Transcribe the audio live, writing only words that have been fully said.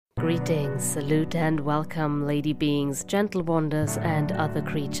Greetings, salute and welcome, lady beings, gentle wonders, and other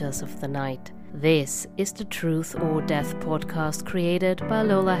creatures of the night. This is the Truth or Death podcast created by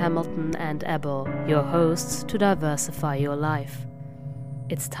Lola Hamilton and Abel, your hosts to diversify your life.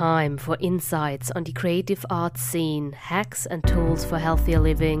 It's time for insights on the creative arts scene, hacks and tools for healthier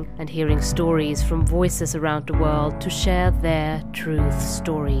living, and hearing stories from voices around the world to share their truth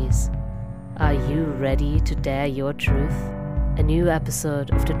stories. Are you ready to dare your truth? A new episode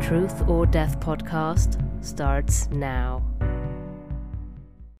of the Truth or Death podcast starts now.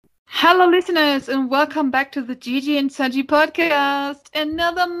 Hello listeners and welcome back to the Gigi and Sanji podcast.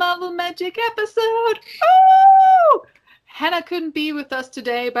 Another Marvel Magic episode. Woo! Hannah couldn't be with us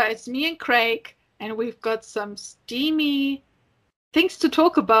today, but it's me and Craig, and we've got some steamy things to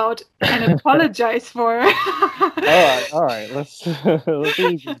talk about and apologize for. All right. Let's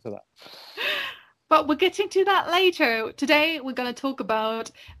ease into that. But we're getting to that later. Today we're going to talk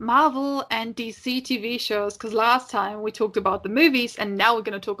about Marvel and DC TV shows, because last time we talked about the movies and now we're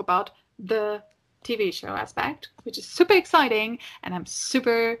going to talk about the TV show aspect, which is super exciting, and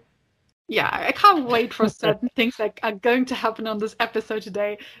I can't wait for certain things that are going to happen on this episode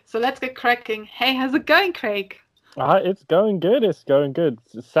today. So let's get cracking. Hey, how's it going, Craig? It's going good.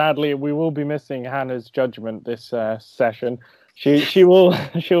 Sadly, we will be missing Hannah's judgment this session. She'll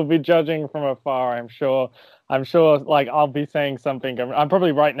be judging from afar, I'm sure. Like, I'll be saying something. I'm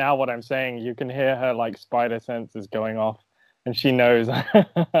probably right now what I'm saying. You can hear her like spider senses going off, and she knows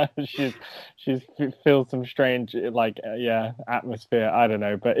she's feels some strange atmosphere. I don't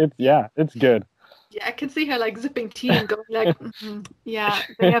know, but it's good. Yeah, I can see her like zipping tea and going like, they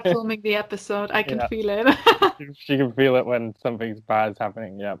are filming the episode. I can feel it. She can feel it when something bad is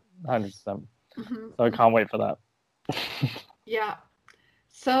happening. Yeah, 100%. So I can't wait for that. Yeah.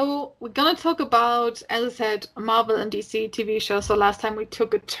 So we're going to talk about, as I said, Marvel and DC TV shows. So last time we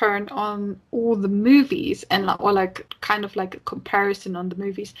took a turn on all the movies and kind of like a comparison on the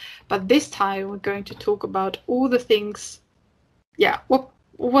movies. But this time we're going to talk about all the things,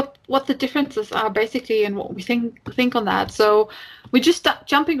 what the differences are basically and what we think on that. So we're just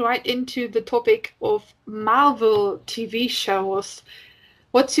jumping right into the topic of Marvel TV shows.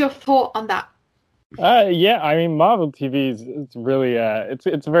 What's your thought on that? I mean, Marvel TV it's really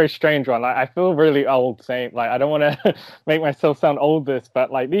it's a very strange one. I feel really old saying, like, I don't want to make myself sound old but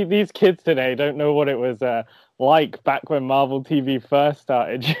like these kids today don't know what it was like back when Marvel TV first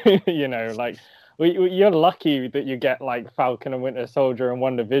started. You know, like you're lucky that you get like Falcon and Winter Soldier and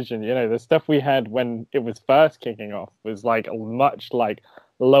WandaVision. You know, the stuff we had when it was first kicking off was like much like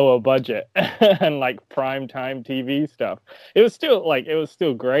lower budget and like prime time TV stuff. It was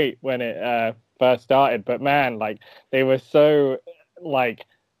still great when it first started, but man, like they were so like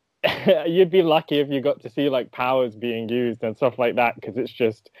you'd be lucky if you got to see like powers being used and stuff like that, because it's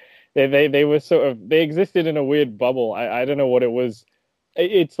just they were sort of, they existed in a weird bubble. I don't know what it was.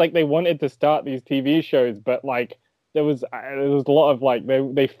 It's like they wanted to start these TV shows, but like there was a lot of like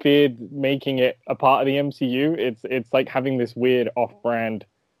they feared making it a part of the MCU. It's like having this weird off-brand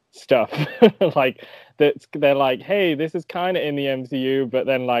stuff like they're like, hey, this is kind of in the MCU, but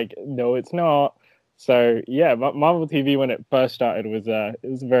then like, no, it's not. So yeah, Marvel TV when it first started was it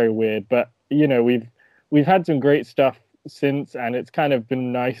was very weird, but you know, we've had some great stuff since, and it's kind of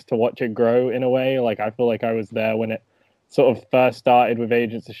been nice to watch it grow in a way. Like I feel like I was there when it sort of first started with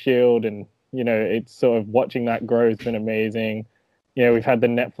Agents of S.H.I.E.L.D., and you know, it's sort of watching that grow has been amazing. You know, we've had the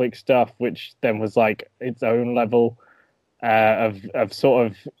Netflix stuff, which then was like its own level of sort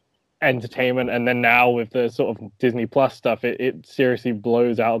of entertainment, and then now with the sort of Disney Plus stuff, it seriously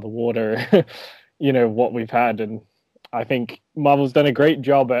blows out of the water you know, what we've had. And I think Marvel's done a great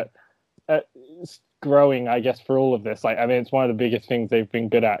job at growing, I guess, for all of this. Like, I mean, it's one of the biggest things they've been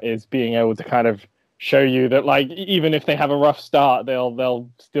good at is being able to kind of show you that, like, even if they have a rough start, they'll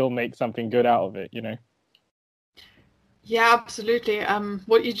still make something good out of it, you know. Yeah, absolutely.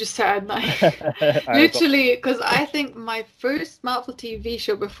 What you just said, like, literally, because I think my first Marvel TV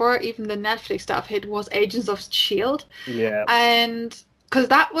show before even the Netflix stuff hit was Agents of S.H.I.E.L.D. Yeah. And because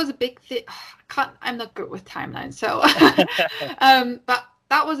that was a big thing. I'm not good with timelines, so but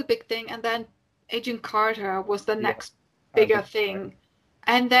that was a big thing. And then Agent Carter was the next bigger thing. Right.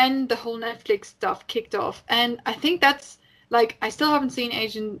 And then the whole Netflix stuff kicked off. And I think that's, like, I still haven't seen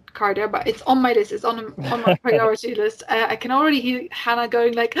Agent Carter, but it's on my list. It's on my priority list. I can already hear Hannah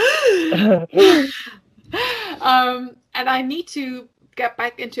going like, and I need to get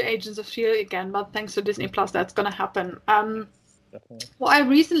back into Agents of S.H.I.E.L.D. again, but thanks to Disney Plus, that's going to happen. What I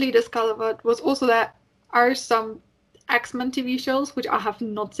recently discovered was also that are some X-Men TV shows, which I have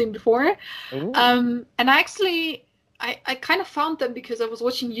not seen before. And I actually I kind of found them because I was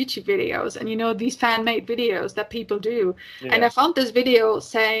watching YouTube videos and, you know, these fan-made videos that people do. Yeah. And I found this video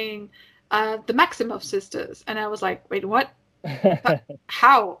saying the Maximoff sisters. And I was like, wait, what?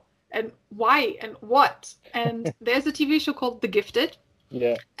 How? And why? And what? And there's a TV show called The Gifted.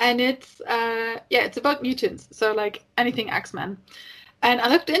 Yeah. And it's about mutants. So like anything X-Men. And I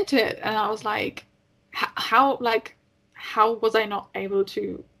looked into it and I was like, how was I not able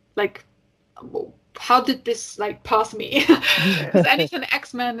to, like, how did this like pass me? Because anything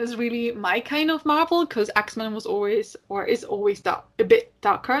X-Men is really my kind of Marvel, because X-Men was always or is always a bit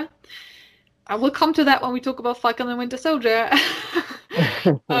darker. I will come to that when we talk about Falcon and Winter Soldier.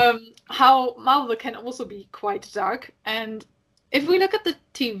 How Marvel can also be quite dark. And if we look at the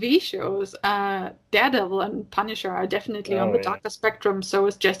TV shows, Daredevil and Punisher are definitely on the darker spectrum. So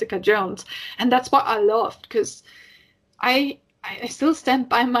is Jessica Jones, and that's what I loved, because I still stand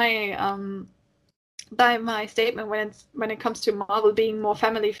by my statement when it comes to Marvel being more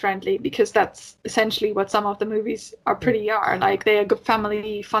family friendly, because that's essentially what some of the movies are like. They are good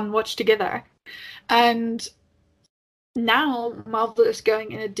family fun watch together. And now Marvel is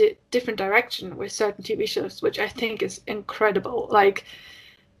going in a different direction with certain TV shows, which I think is incredible. Like,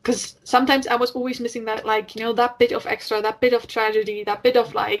 because sometimes I was always missing that, like, you know, that bit of extra, that bit of tragedy, that bit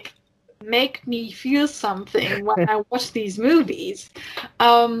of like make me feel something when I watch these movies.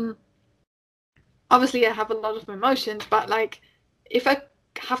 Obviously I have a lot of emotions, but like if I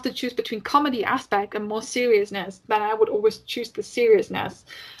have to choose between comedy aspect and more seriousness, then I would always choose the seriousness.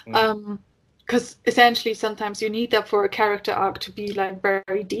 Because essentially sometimes you need that for a character arc to be like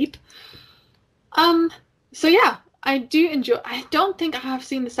very deep. So yeah, I do enjoy. I don't think I have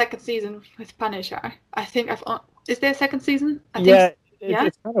seen the second season with Punisher. I think is there a second season?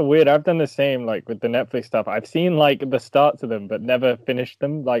 It's kind of weird. I've done the same, like with the Netflix stuff. I've seen like the starts of them, but never finished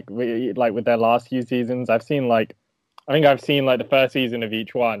them. Like with their last few seasons, I think I've seen like the first season of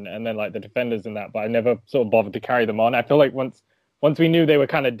each one, and then like the Defenders and that. But I never sort of bothered to carry them on. I feel like once we knew they were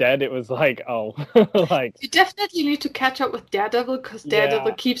kind of dead, it was like, oh, like you definitely need to catch up with Daredevil, because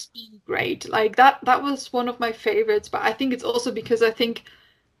Daredevil keeps being great. Like that was one of my favorites. But I think it's also because I think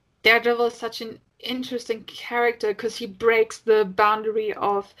Daredevil is such an interesting character, because he breaks the boundary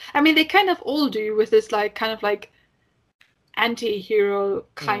of, I mean, they kind of all do with this like kind of like anti-hero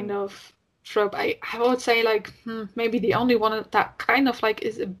kind of trope. I would say like maybe the only one that kind of like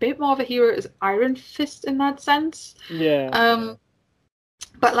is a bit more of a hero is Iron Fist in that sense.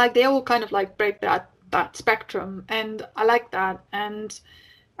 But like they all kind of like break that spectrum, and I like that. And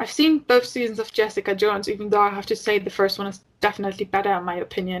I've seen both seasons of Jessica Jones, even though I have to say the first one is definitely better in my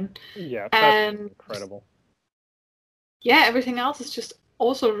opinion. Yeah, that's incredible. Yeah, everything else is just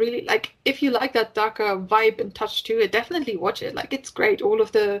also really, like, if you like that darker vibe and touch to it, definitely watch it. Like, it's great. All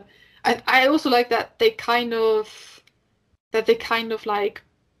of the, I also like that they kind of like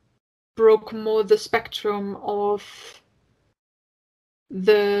broke more the spectrum of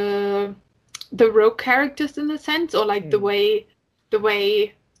the rogue characters in a sense, or like the way.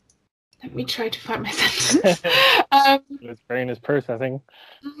 Let me try to find my sentence. His brain is processing.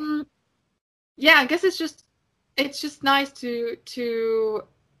 Yeah, I guess it's just nice to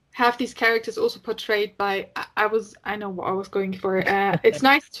have these characters also portrayed by. I know what I was going for. It's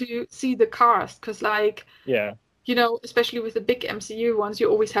nice to see the cast, because like you know, especially with the big MCU ones, you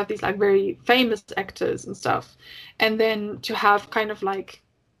always have these like very famous actors and stuff, and then to have kind of like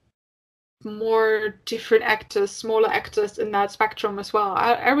more different actors, smaller actors in that spectrum as well.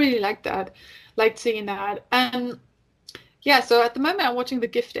 I really like that, like seeing that. And yeah, so at the moment I'm watching The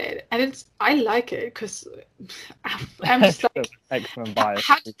Gifted, and I like it because I'm just like, excellent bias.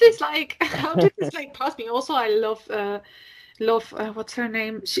 How did this pass me? Also, I love what's her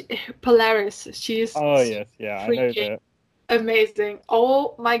name? Polaris. She's I know that. Amazing.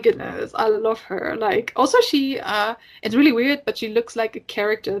 Oh my goodness, I love her. Like, also she it's really weird, but she looks like a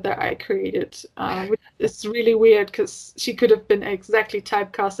character that I created, which is really weird because she could have been exactly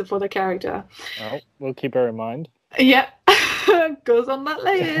typecasted for the character. Well, we'll keep her in mind. Yeah. Goes on that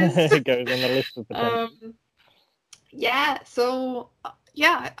list. It goes on the list of potential. Yeah, so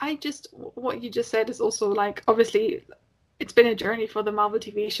I just, what you just said is also like, obviously it's been a journey for the Marvel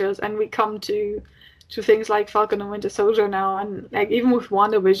TV shows, and we come to things like Falcon and Winter Soldier now, and like even with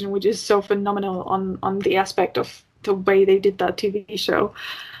WandaVision, which is so phenomenal on the aspect of the way they did that TV show.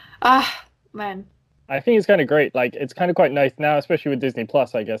 Man. I think it's kind of great. Like, it's kind of quite nice now, especially with Disney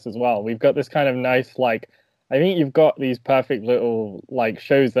Plus, I guess, as well. We've got this kind of nice, like, I think you've got these perfect little like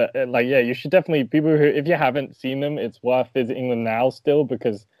shows that like, yeah, you should definitely, people who, if you haven't seen them, it's worth visiting them now still,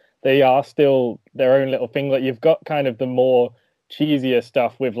 because they are still their own little thing. Like, you've got kind of the more cheesier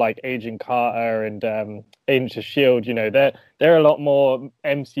stuff with like Agent Carter and Agents of Shield, you know, they're a lot more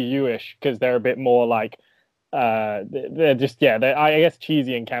MCU-ish because they're a bit more like they're just they're, I guess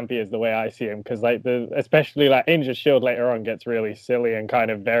cheesy and campy is the way I see them, because like especially like Agents of Shield later on gets really silly and kind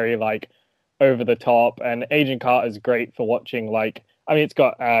of very like over the top, and Agent Carter is great for watching. Like, I mean, it's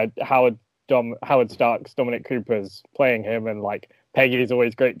got Howard Stark's Dominic Cooper's playing him, and like Peggy's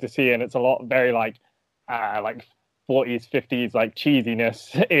always great to see, and it's a lot very like 40s 50s like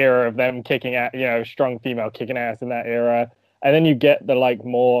cheesiness era of them kicking out, you know, strong female kicking ass in that era. And then you get the like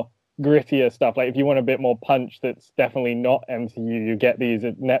more grittier stuff, like if you want a bit more punch that's definitely not MCU, you get these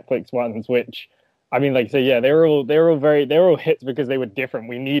Netflix ones, which I mean, like, so yeah, they were all hits because they were different.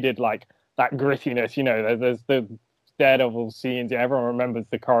 We needed like that grittiness, you know. There's the Daredevil scenes, yeah, everyone remembers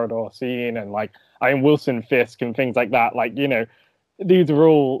the corridor scene, and like I mean Wilson Fisk and things like that, like, you know, these are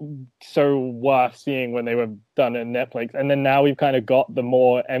all so worth seeing when they were done at Netflix. And then now we've kind of got the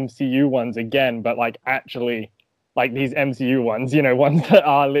more MCU ones again, but like actually like these MCU ones, you know, ones that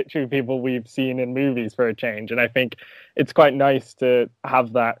are literally people we've seen in movies for a change. And I think it's quite nice to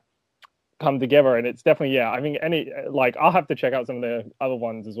have that come together. And it's definitely, yeah, I mean, I'll have to check out some of the other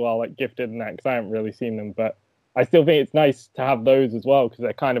ones as well, like Gifted and that, because I haven't really seen them. But I still think it's nice to have those as well, because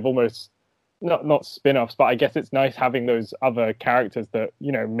they're kind of almost not spin-offs, but I guess it's nice having those other characters that,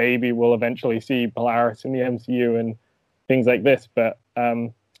 you know, maybe we'll eventually see Polaris in the MCU and things like this. But I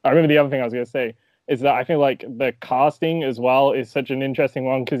remember the other thing I was going to say is that I feel like the casting as well is such an interesting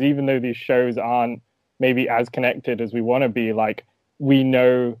one, because even though these shows aren't maybe as connected as we want to be, like we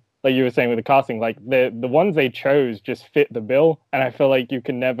know, like you were saying with the casting, like the ones they chose just fit the bill, and I feel like you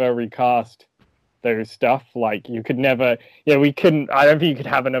can never recast those stuff. Like you could never, we couldn't, I don't think you could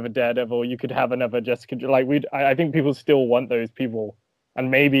have another Daredevil, you could have another Jessica, like I think people still want those people.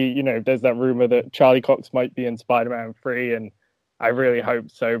 And maybe, you know, there's that rumor that Charlie Cox might be in Spider-Man 3, and I really hope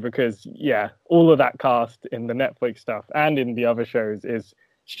so, because yeah, all of that cast in the Netflix stuff and in the other shows it's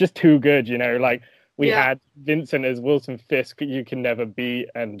just too good, you know. Like we had Vincent as Wilson Fisk, you can never beat,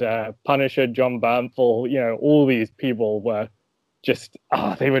 and Punisher, John Bernthal, you know, all these people were just,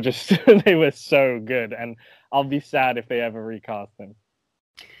 they were just, they were so good, and I'll be sad if they ever recast them.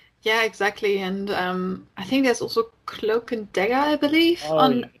 Yeah, exactly. And I think there's also Cloak and Dagger, I believe,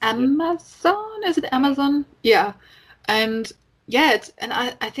 on Amazon. Is it Amazon? Yeah. And yeah,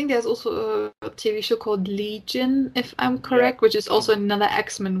 I think there's also a TV show called Legion, if I'm correct, which is also another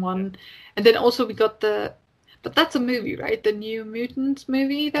X-Men one. And then also we got but that's a movie, right? The New Mutants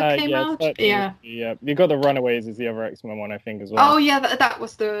movie that came out. Yeah. Yeah. You got the Runaways as the other X-Men one, I think, as well. Oh yeah, that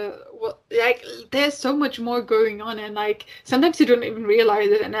was like. There's so much more going on, and like sometimes you don't even realize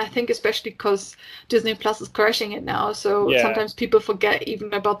it. And I think especially because Disney Plus is crushing it now, so sometimes people forget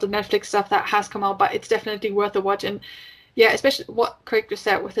even about the Netflix stuff that has come out. But it's definitely worth a watch. And yeah, especially what Craig just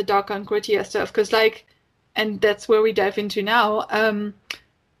said with the darker and grittier stuff, because like, and that's where we dive into now.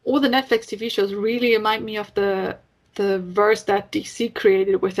 All the Netflix TV shows really remind me of the verse that DC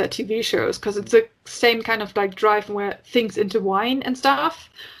created with their TV shows, because it's the same kind of like drive where things intertwine and stuff.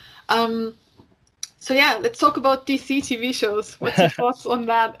 So yeah, let's talk about DC TV shows. What's your thoughts on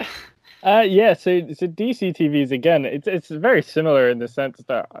that? So DC TVs, again, it's very similar in the sense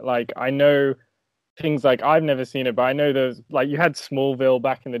that like I know things like I've never seen it, but I know there's like you had Smallville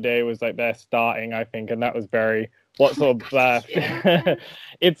back in the day was like their starting, I think, and that was very what sort of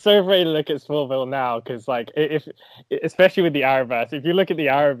it's so funny to look at Smallville now, because like if especially with the Arrowverse, if you look at the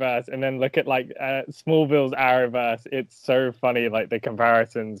Arrowverse and then look at like Smallville's Arrowverse, it's so funny, like the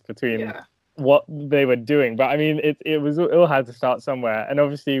comparisons between what they were doing. But I mean it all had to start somewhere, and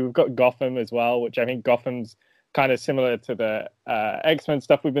obviously we've got Gotham as well, which I think Gotham's kind of similar to the X-Men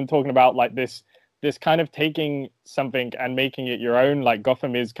stuff we've been talking about, like this kind of taking something and making it your own. Like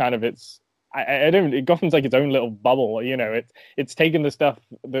Gotham is kind of Gotham's like its own little bubble, you know. It's taken the stuff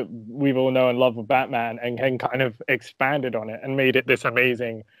that we've all know and love with Batman and kind of expanded on it and made it this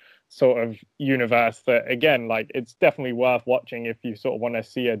amazing sort of universe that, again, like it's definitely worth watching if you sort of want to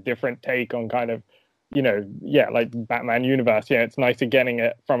see a different take on kind of, you know, like Batman universe. Yeah, it's nice getting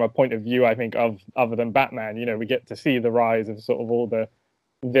it from a point of view, I think, of other than Batman. You know, we get to see the rise of sort of all the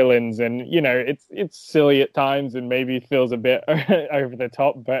villains, and you know, it's silly at times and maybe feels a bit over the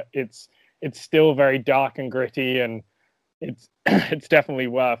top, but it's still very dark and gritty, and it's definitely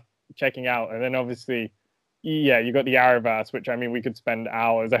worth checking out. And then obviously, you got the Arrowverse, which I mean we could spend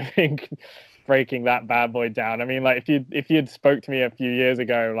hours, I think, breaking that bad boy down. I mean, like if you'd spoke to me a few years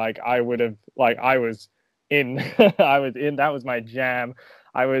ago, like I would have, like I was in that was my jam.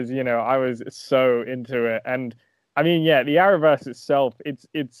 I was so into it. And I mean, the Arrowverse itself,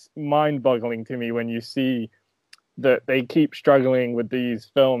 it's mind-boggling to me when you see that they keep struggling with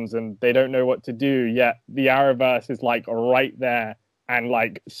these films and they don't know what to do, yet the Arrowverse is like right there and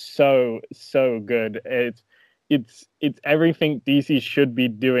like so good. It's everything DC should be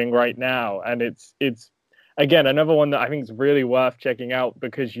doing right now, and it's again another one that I think is really worth checking out,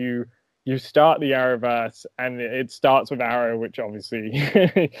 because you start the Arrowverse and it starts with Arrow, which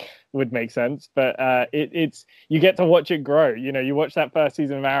obviously would make sense, but it's you get to watch it grow. You know, you watch that first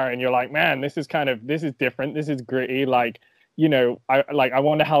season of Arrow and you're like, man, this is different, this is gritty, like, you know, I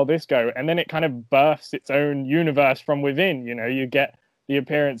wonder how this go, and then it kind of births its own universe from within. You know, you get the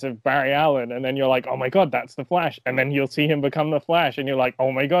appearance of Barry Allen, and then you're like, oh my god, that's the Flash, and then you'll see him become the Flash, and you're like,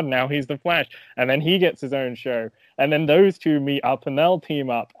 oh my god, now he's the Flash, and then he gets his own show, and then those two meet up and they'll team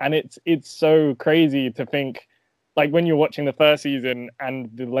up, and it's so crazy to think, like, when you're watching the first season and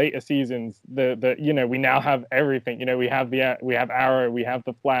the later seasons, the you know, we now have everything. You know, we have Arrow, we have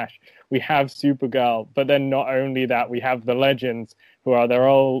the Flash, we have Supergirl, but then not only that, we have the Legends, who are their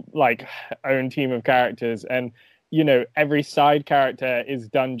own like own team of characters, and you know, every side character is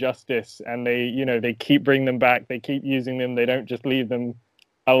done justice, and they keep bringing them back, they keep using them, they don't just leave them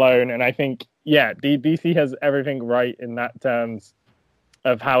alone. And I think, yeah, DC has everything right in that terms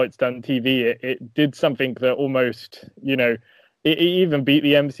of how it's done TV. It did something that almost, you know, it even beat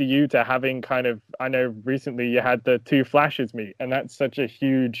the MCU to having kind of, I know recently you had the two Flashes meet, and that's such a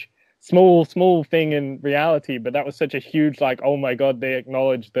huge, small thing in reality, but that was such a huge, like, oh my god, they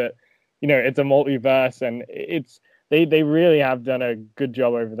acknowledged that, you know, it's a multiverse, and they really have done a good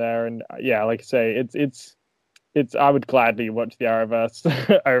job over there. And yeah, like I say, it's I would gladly watch the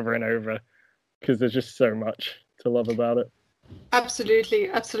Arrowverse over and over, because there's just so much to love about it.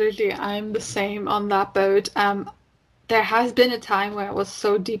 Absolutely. I'm the same on that boat. There has been a time where I was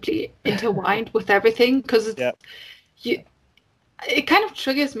so deeply intertwined with everything, because it kind of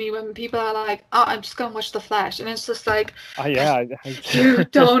triggers me when people are like, oh, I'm just going to watch The Flash. And it's just like, you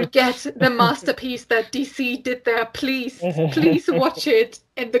don't get the masterpiece that DC did there. Please watch it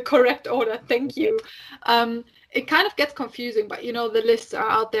in the correct order. Thank you. It kind of gets confusing, but, you know, the lists are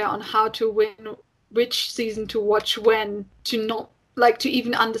out there on how to win, which season to watch when, to not, like, to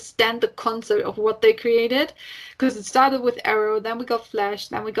even understand the concept of what they created. Because it started with Arrow, then we got Flash,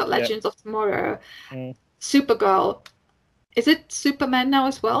 then we got Legends of Tomorrow, Supergirl. Is it Superman now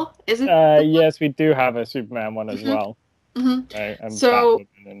as well? Is it? Yes, we do have a Superman one as well. Mm-hmm. Right? And so,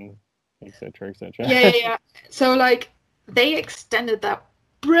 and et cetera. Yeah. So, like, they extended that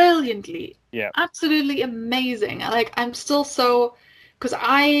brilliantly. Yeah. Absolutely amazing. Like, I'm still so, because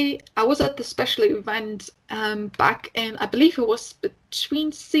I was at the special event back in, I believe it was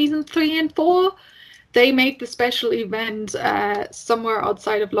between season 3 and 4. They made the special event somewhere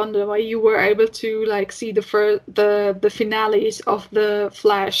outside of London, where you were able to like see the finales of the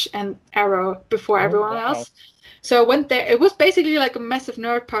Flash and Arrow before everyone else. So I went there. It was basically like a massive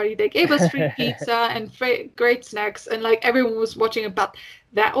nerd party. They gave us free pizza and great snacks, and like everyone was watching it. But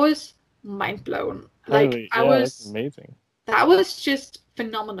that was mind blown. Like that's amazing. That was just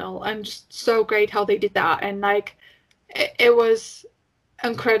phenomenal, and just so great how they did that. And like it was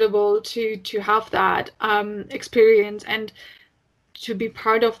incredible to have that experience and to be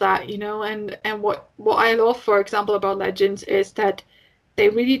part of that, you know. And what I love, for example, about Legends is that they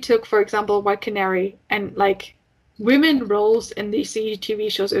really took, for example, White Canary and like women roles in these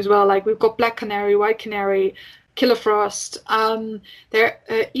TV shows as well. Like we've got Black Canary, White Canary, Killer Frost, there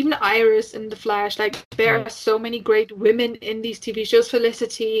even Iris in The Flash. Like there are so many great women in these TV shows.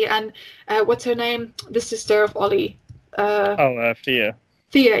 Felicity and what's her name, the sister of Ollie,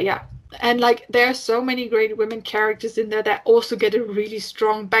 Thea, yeah. And like there are so many great women characters in there that also get a really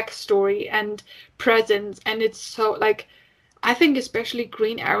strong backstory and presence. And it's so like, I think especially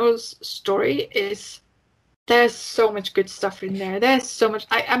Green Arrow's story is, there's so much good stuff in there. There's so much.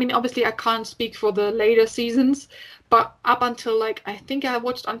 I mean, obviously I can't speak for the later seasons, but up until like, I think I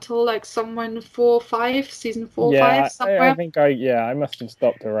watched until like somewhere in season 4, 5 somewhere. I think I must have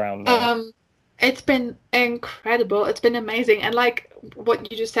stopped around there. It's been incredible. It's been amazing. And like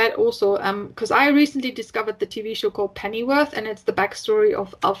what you just said also, because I recently discovered the TV show called Pennyworth, and it's the backstory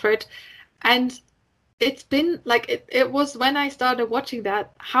of Alfred. And it's been like, it was when I started watching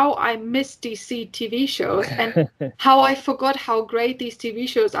that, how I missed DC TV shows and how I forgot how great these TV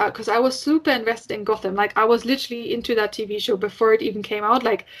shows are, because I was super invested in Gotham. Like I was literally into that TV show before it even came out.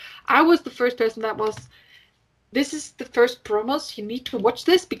 Like I was the first person that was, this is the first promos, you need to watch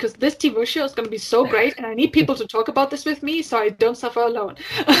this because this TV show is going to be so great and I need people to talk about this with me so I don't suffer alone.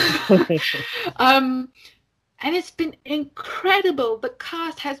 And it's been incredible. The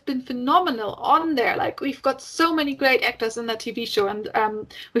cast has been phenomenal on there. Like, we've got so many great actors in that TV show.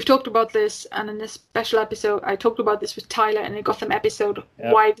 And we've talked about this, and in this special episode, I talked about this with Tyler in a Gotham episode,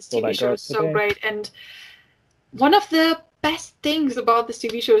 why this TV show is so great. And one of the best things about this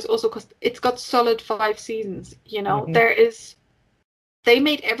TV show is also because it's got solid 5 seasons. You know, they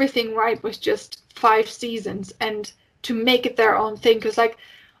made everything right with just 5 seasons, and to make it their own thing. Because, like,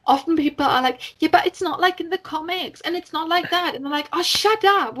 often people are like, yeah, but it's not like in the comics, and it's not like that. And they're like, oh, shut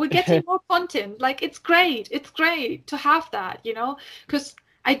up. We're getting more content. Like, it's great. It's great to have that, you know? Because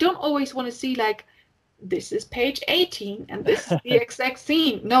I don't always want to see, like, this is page 18, and this is the exact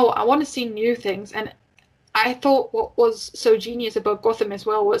scene. No, I want to see new things. And I thought what was so genius about Gotham as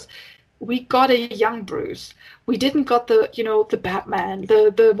well was we got a young Bruce. We didn't got the, you know, the Batman,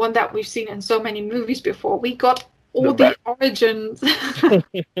 the one that we've seen in so many movies before. We got all the origins.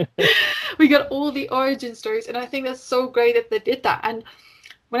 We got all the origin stories, and I think that's so great that they did that. And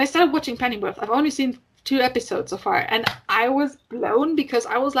when I started watching Pennyworth, I've only seen 2 episodes so far, and I was blown because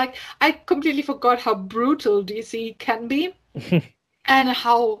I was like, I completely forgot how brutal DC can be, and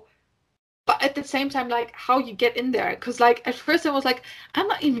how, but at the same time, like, how you get in there. Because, like, at first I was like, I'm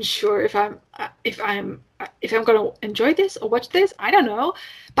not even sure if I'm gonna enjoy this or watch this. I don't know,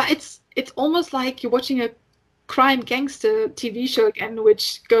 but it's almost like you're watching a crime gangster TV show again,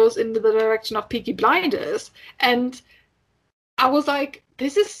 which goes into the direction of Peaky Blinders. And I was like,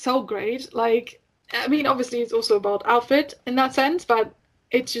 this is so great. Like, I mean, obviously it's also about Alfred in that sense, but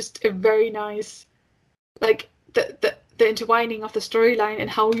it's just a very nice, like, the intertwining of the storyline, and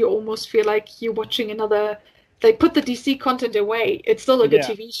how you almost feel like you're watching another. They put the DC content away. It's still a good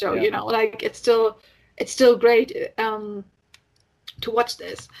TV show, you know, like, it's still great to watch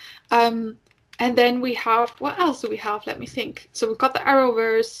this. And then we have, what else do we have? Let me think. So we've got the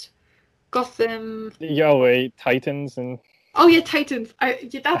Arrowverse, Gotham. Titans and. Oh yeah, Titans.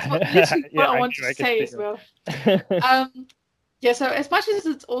 That's literally what I wanted to say as well. So as much as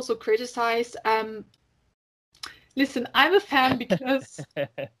it's also criticized, listen, I'm a fan because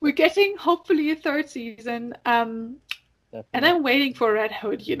we're getting hopefully a 3rd season. And I'm waiting for Red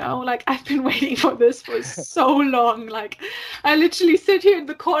Hood, you know? Like, I've been waiting for this for so long. Like, I literally sit here in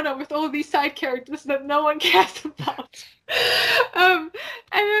the corner with all these side characters that no one cares about. And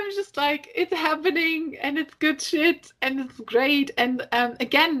I'm just like, it's happening, and it's good shit, and it's great. And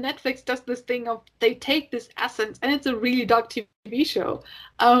again, Netflix does this thing of, they take this essence, and it's a really dark TV show.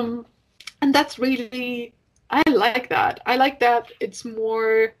 And that's really, I like that. I like that it's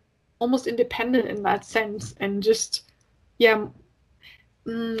more almost independent in that sense, and just,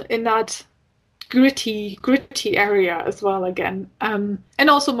 in that gritty area as well again. And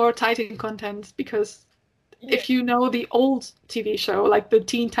also more Titan content, because if you know the old TV show, like the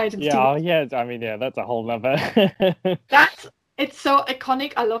Teen Titans TV, I mean, that's a whole nother. It's so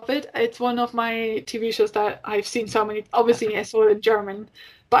iconic. I love it. It's one of my TV shows that I've seen so many. Obviously, I saw it in German,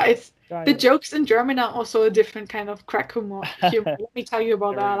 but it's the jokes in German are also a different kind of crack humor. Let me tell you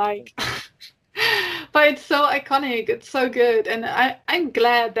about that. Like, but it's so iconic. It's so good, and I'm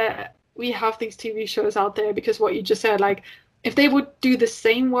glad that we have these TV shows out there, because what you just said, like, if they would do the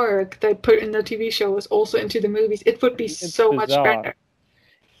same work they put in the TV shows also into the movies, it would be so much better.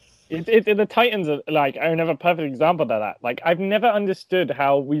 The Titans are, like, I have a perfect example of that. Like, I've never understood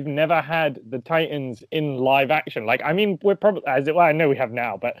how we've never had the Titans in live action. Like, I mean, we're probably, I know we have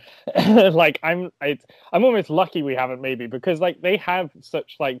now, but like, I'm almost lucky we haven't, maybe, because, like, they have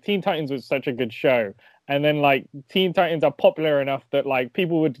such, like, Teen Titans was such a good show, and then, like, Teen Titans are popular enough that, like,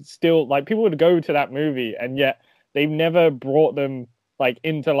 people would go to that movie, and yet they've never brought them, like,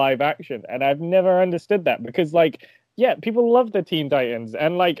 into live action, and I've never understood that, because, like, yeah, people love the Teen Titans,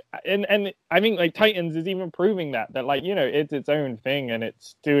 and like, and I think, like, Titans is even proving that, like, you know, it's its own thing, and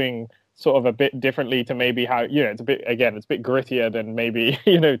it's doing sort of a bit differently to maybe how, you know, it's a bit grittier than maybe,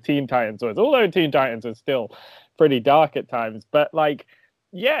 you know, Teen Titans was, although Teen Titans is still pretty dark at times. But, like,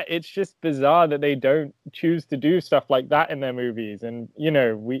 yeah, it's just bizarre that they don't choose to do stuff like that in their movies. And, you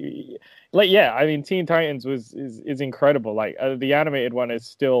know, I mean, Teen Titans is incredible. Like, the animated one is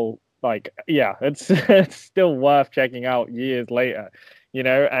still, like, it's still worth checking out years later, you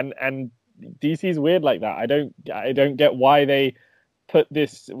know. And DC's weird like that. I don't get why they put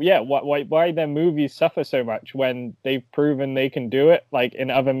this. Why their movies suffer so much when they've proven they can do it, like, in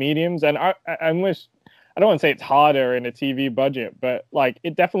other mediums. And I almost, I don't want to say it's harder in a TV budget, but, like,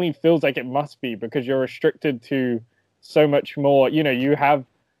 it definitely feels like it must be, because you're restricted to so much more. You know, you have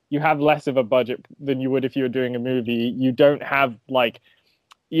less of a budget than you would if you were doing a movie. You don't have, like,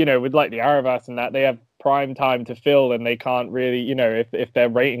 with like the Arrowverse and that, they have prime time to fill, and they can't really, if their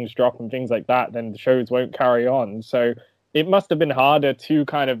ratings drop and things like that, then the shows won't carry on. So it must have been harder to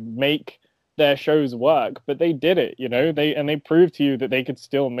kind of make their shows work, but they did it, they proved to you that they could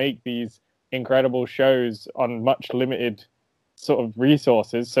still make these incredible shows on much limited sort of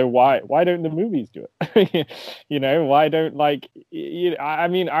resources. So why don't the movies do it? Why don't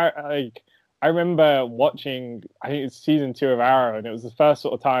I remember watching, I think it's season 2 of Arrow, and it was the first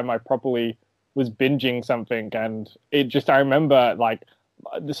sort of time I properly was binging something, and I remember like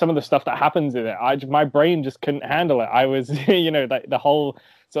some of the stuff that happens in it. My brain just couldn't handle it. I was, like the whole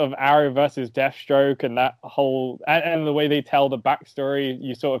sort of Arrow versus Deathstroke and that whole, and the way they tell the backstory.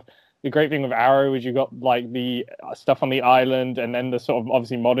 The great thing with Arrow is you got like the stuff on the island, and then the sort of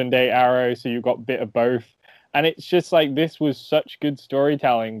obviously modern day Arrow, so you got a bit of both. And it's just like, this was such good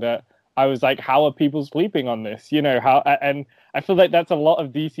storytelling that I was like, how are people sleeping on this? How, and I feel like that's a lot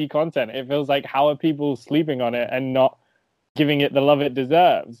of DC content. It feels like, how are people sleeping on it and not giving it the love it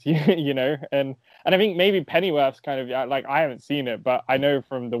deserves? And I think maybe Pennyworth's kind of like, I haven't seen it, but I know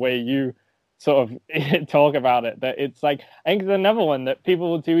from the way you sort of talk about it that it's like, I think it's another one that people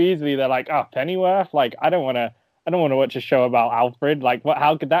will too easily, they're like, oh, Pennyworth, like I don't want to watch a show about Alfred, like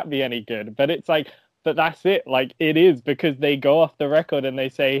how could that be any good? But it's like, but that's it, like it is, because they go off the record and they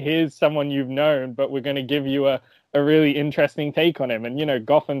say, here's someone you've known, but we're going to give you a really interesting take on him. And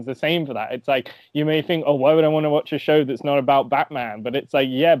Gotham's the same for that. It's like, you may think, oh, why would I want to watch a show that's not about Batman? But it's like,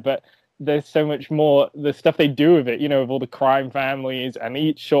 yeah, but there's so much more, the stuff they do with it, with all the crime families and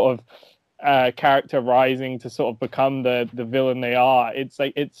each sort of character rising to sort of become the villain they are. It's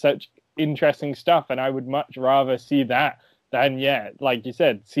like, it's such interesting stuff, and I would much rather see that than, like you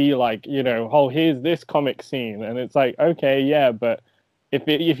said, see like, oh, here's this comic scene, and it's like, okay, yeah, but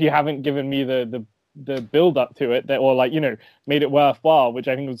if you haven't given me the build up to it, that, or like, made it worthwhile, which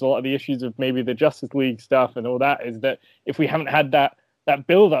I think was a lot of the issues of maybe the Justice League stuff and all that, is that if we haven't had that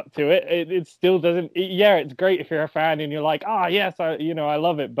build up to it, it still doesn't. It's great if you're a fan and you're like, yes, I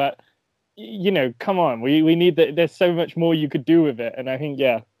love it, but come on, we need that. There's so much more you could do with it, and I think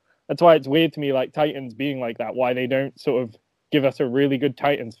that's why it's weird to me, like Titans being like that, why they don't sort of give us a really good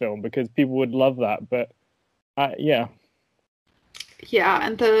Titans film, because people would love that. But and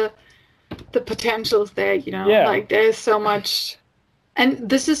the potential's there, like there's so much. And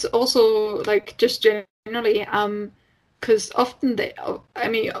this is also like just generally because often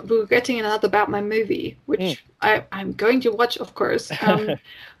we're getting another Batman movie, which I'm going to watch, of course.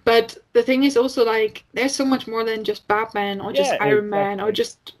 But the thing is also, like, there's so much more than just Batman or just Iron Man or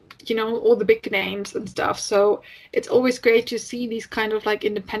just, all the big names and stuff. So it's always great to see these kind of like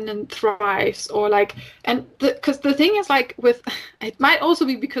independent thrives, or like, and because the thing is, like, with, it might also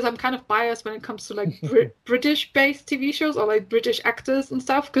be because I'm kind of biased when it comes to like British based TV shows or like British actors and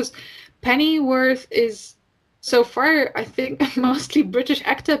stuff, because Pennyworth is so far, I think, mostly British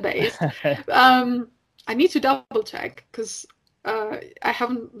actor based. I need to double check because I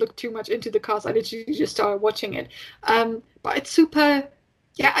haven't looked too much into the cast. I literally just started watching it. But it's super.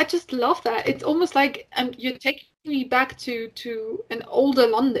 Yeah, I just love that. It's almost like you're taking me back to an older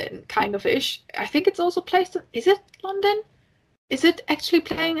London kind of ish. I think it's also placed. Is it London? Is it actually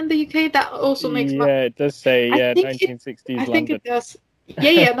playing in the UK? That also makes. It does say 1960s London. I think it does.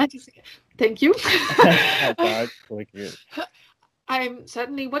 Yeah, 1960s. Thank you. I'm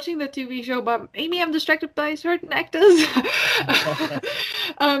certainly watching the TV show, but maybe I'm distracted by certain actors.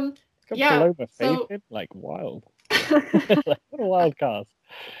 Like wild. What a wild cast.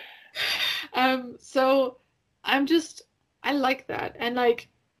 So I like that, and like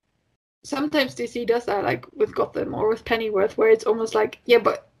sometimes DC does that, like with Gotham or with Pennyworth, where it's almost like,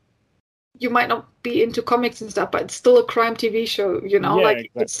 but you might not be into comics and stuff, but it's still a crime TV show,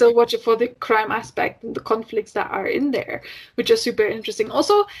 exactly. You still watch it for the crime aspect and the conflicts that are in there, which is super interesting.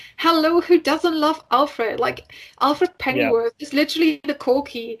 Also, who doesn't love Alfred? Like, Alfred Pennyworth is literally the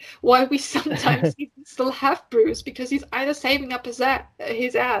Corky why we sometimes even still have Bruce, because he's either saving up his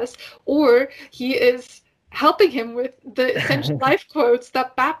ass or he is helping him with the essential life quotes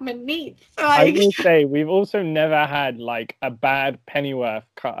that Batman needs. I will say, we've also never had like a bad Pennyworth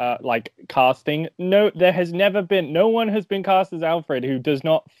casting. No, there has never been. No one has been cast as Alfred who does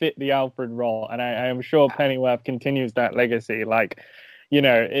not fit the Alfred role, and I am sure Pennyworth continues that legacy. Like,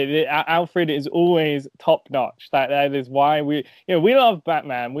 Alfred is always top notch. That is why we love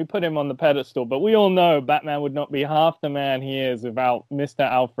Batman. We put him on the pedestal, but we all know Batman would not be half the man he is without Mr.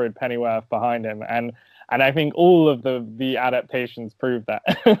 Alfred Pennyworth behind him. And I think all of the adaptations prove that.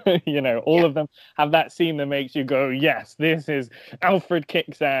 All of them have that scene that makes you go, yes, this is Alfred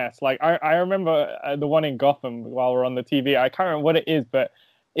kicks ass. Like, I remember the one in Gotham while we're on the TV. I can't remember what it is, but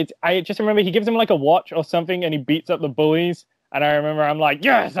I just remember he gives him like a watch or something, and he beats up the bullies. And I remember I'm like,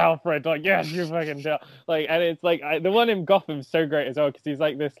 yes, Alfred, like, yes, you fucking do. Like, and it's like the one in Gotham is so great as well because he's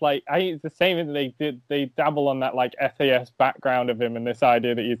like this, like, I think it's the same. They dabble on that like SAS background of him and this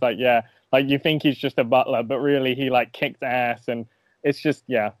idea that he's like, yeah, like you think he's just a butler, but really he like kicks ass, and it's just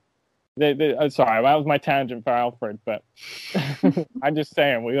yeah. Sorry, that was my tangent for Alfred, but I'm just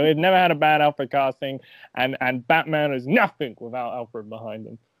saying we had never had a bad Alfred casting, and Batman is nothing without Alfred behind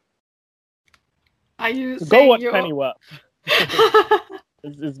him. Are you Go watch Pennyworth?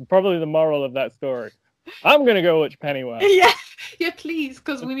 Is probably the moral of that story. I'm gonna go watch Pennyworth. Yeah, please,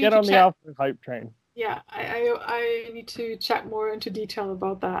 because we need get to on the Alfred hype train. Yeah, I need to check more into detail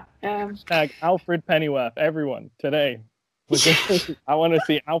about that. Tag Alfred Pennyworth, everyone today. I want to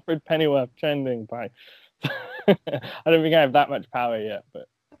see Alfred Pennyworth trending by. I don't think I have that much power yet, but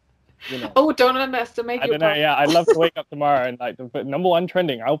you know. Oh, don't underestimate. I don't know. Yeah, I'd love to wake up tomorrow and like put number one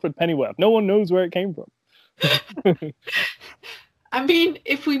trending Alfred Pennyworth. No one knows where it came from. I mean,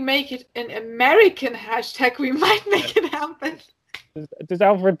 if we make it an American hashtag, we might make it happen. Does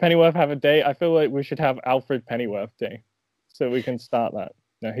Alfred Pennyworth have a day? I feel like we should have Alfred Pennyworth Day, so we can start that.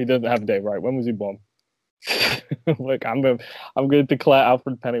 No, he doesn't have a day, right? When was he born? Look, I'm going to declare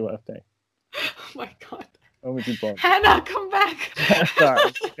Alfred Pennyworth Day. Oh my god! When was he born? Hannah, come back!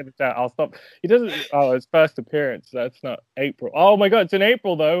 Sorry, I'll stop. He doesn't. Oh, his first appearance. That's not April. Oh my god, it's in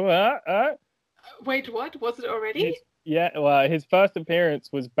April though. Wait, what? Was it already? Well, his first appearance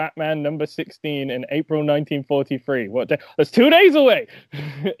was Batman number 16 in April 1943. What day? That's 2 days away.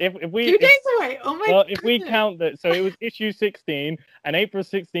 if we 2 days away. Oh my. Well, if we count that, so it was issue 16, and April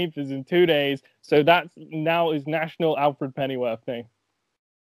 16th is in 2 days. So that's now is National Alfred Pennyworth Day.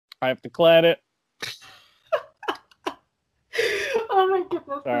 I have declared it. Oh my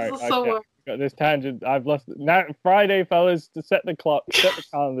goodness, sorry, this is so much. Got this tangent. I've lost it. Now, Friday, fellas, to set the clock, set the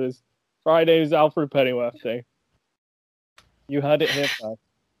calendars. Friday is Alfred Pennyworth Day. You heard it here first.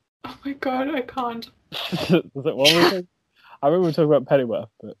 Oh my god, I can't. Was it one we I remember we talking about Pennyworth,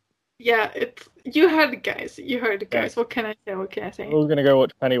 but yeah, you heard it, guys. You heard it, guys. Yeah. What can I say? We're all gonna go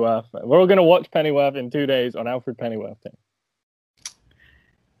watch Pennyworth. We're all gonna watch Pennyworth in 2 days on Alfred Pennyworth Day.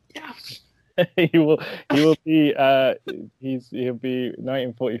 Yeah. he will be he'll be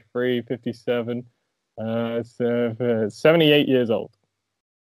 1943, 57, 78 years old.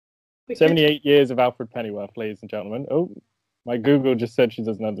 78 years of Alfred Pennyworth, ladies and gentlemen. Oh, my Google just said she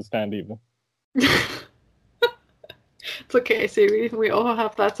doesn't understand either. It's okay, Siri. We all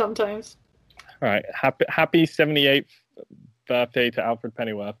have that sometimes. All right. Happy 78th birthday to Alfred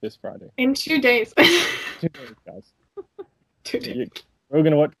Pennyworth this Friday. In 2 days. 2 days, guys. 2 days. We're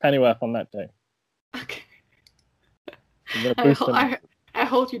going to watch Pennyworth on that day. Okay. I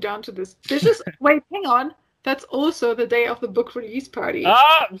hold you down to this. This is... Wait, hang on. That's also the day of the book release party.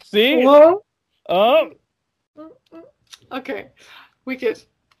 Ah, see? Whoa. Oh. Okay. Wicked.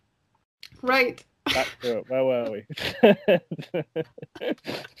 Right. Back to it. Where were we?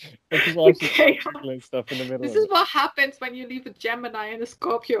 This is what happens when you leave a Gemini and a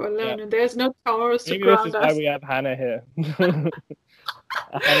Scorpio alone, and there's no Taurus to ground us. This is why we have Hannah here. Hannah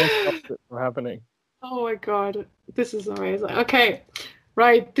stops it from happening. Oh my god, this is amazing. Okay,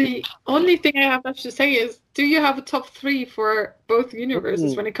 right. The only thing I have left to say is, do you have a top 3 for both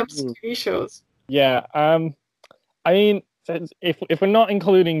universes when it comes to TV shows? Yeah. I mean, if we're not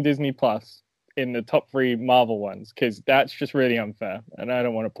including Disney Plus in the top 3 Marvel ones, because that's just really unfair, and I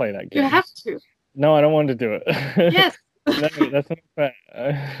don't want to play that game. You have to. No, I don't want to do it. Yes. No, that's not fair.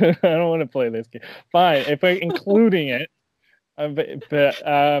 I don't want to play this game. Fine, if we're including it, but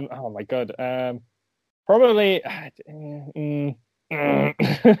oh my god, probably. I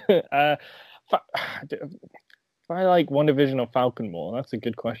like WandaVision or Falcon more. That's a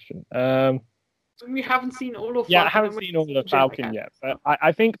good question. We haven't seen all of. Yeah, I haven't seen all of Falcon yet, but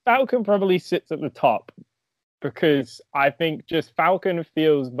I think Falcon probably sits at the top because I think just Falcon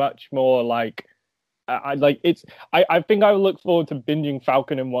feels much more like I think I would look forward to binging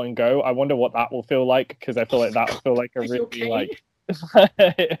Falcon in one go. I wonder what that will feel like because I feel like that will feel like a really like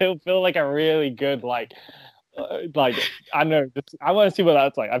it'll feel like a really good like I don't know. I want to see what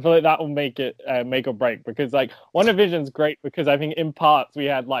that's like. I feel like that will make it make or break because like WandaVision's great because I think in parts we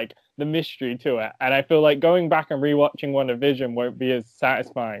had like the mystery to it, and I feel like going back and rewatching WandaVision won't be as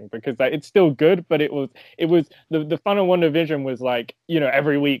satisfying because like, it's still good, but it was the fun of WandaVision was like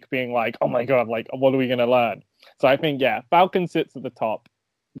every week being like, oh my god, like what are we gonna learn? So I think Falcon sits at the top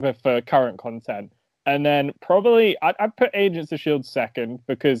for current content. And then probably I'd put Agents of S.H.I.E.L.D. second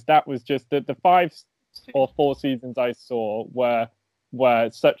because that was just the 5 or 4 seasons I saw were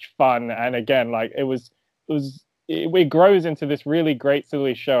such fun, and again like it was it grows into this really great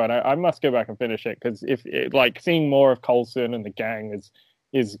silly show, and I must go back and finish it because like seeing more of Coulson and the gang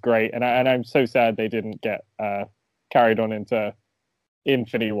is great, and I'm so sad they didn't get carried on into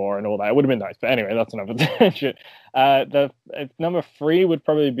Infinity War and all that. It would have been nice, but anyway, that's another tangent. The number 3 would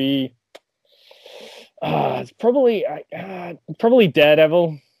probably be it's probably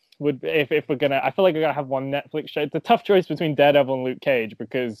Daredevil. If we're gonna, I feel like we're gonna have one Netflix show. It's a tough choice between Daredevil and Luke Cage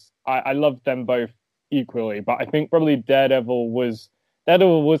because I love them both equally, but I think probably Daredevil was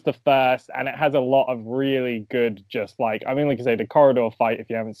the first, and it has a lot of really good, just like I say, the corridor fight. If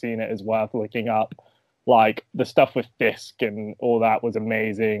you haven't seen it, is worth looking up. Like the stuff with Fisk and all that was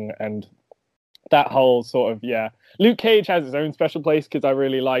amazing, and that whole sort of Luke Cage has its own special place because I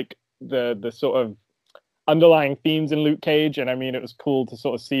really like the sort of underlying themes in Luke Cage, and I mean it was cool to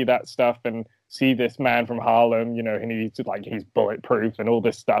sort of see that stuff and see this man from Harlem, and he's bulletproof and all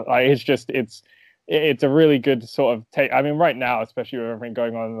this stuff. Like it's a really good sort of take. I mean, right now, especially with everything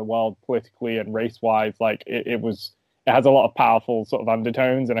going on in the world politically and race-wise, like it has a lot of powerful sort of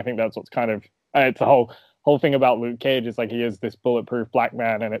undertones, and I think that's what's kind of it's the whole thing about Luke Cage is like he is this bulletproof black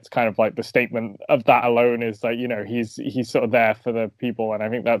man, and it's kind of like the statement of that alone is like he's sort of there for the people, and I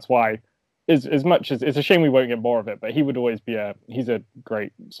think that's why as much as it's a shame we won't get more of it, but he would always be he's a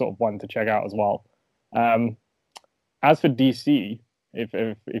great sort of one to check out as well. As for DC,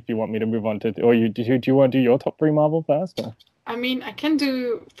 if you want me to move on to, or do you want to do your top 3 Marvel first? Or? I mean, I can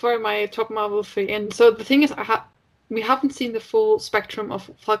do for my top Marvel 3, and so the thing is, we haven't seen the full spectrum of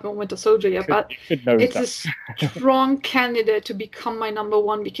Falcon and Winter Soldier yet, but it's a strong candidate to become my number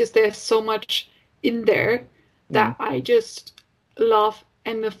 1 because there's so much in there that I just love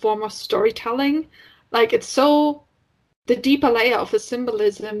in the form of storytelling. Like it's so the deeper layer of the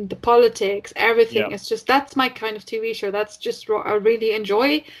symbolism, the politics, everything. It's just that's my kind of TV show. That's just what I really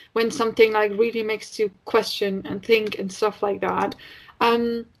enjoy when something like really makes you question and think and stuff like that.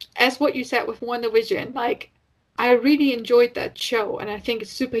 As what you said with WandaVision, like I really enjoyed that show, and I think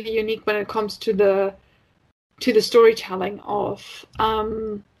it's super unique when it comes to the storytelling of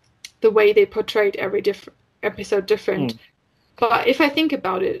the way they portrayed every different episode different. But if I think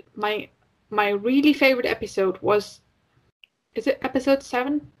about it, my really favorite episode is it episode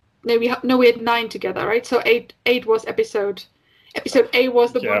 7? No, we had 9 together, right? So 8 was episode 8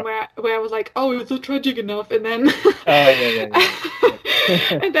 was the one where I was like, oh, it's not tragic enough, and then and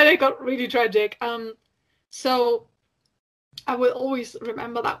then it got really tragic. So I will always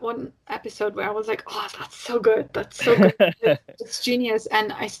remember that one episode where I was like, oh, that's so good. It's genius.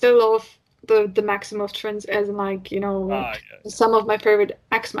 And I still love the Maximoff twins as like, some of my favorite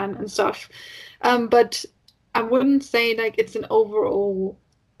X-Men and stuff. But I wouldn't say like it's an overall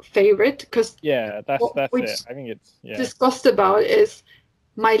favorite because that's it. I think it's discussed about is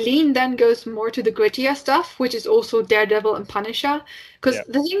my lean then goes more to the grittier stuff, which is also Daredevil and Punisher. Because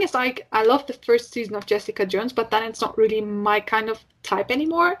the thing is, like, I love the first season of Jessica Jones, but then it's not really my kind of type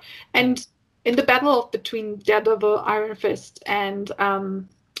anymore. And in the battle between Daredevil, Iron Fist, and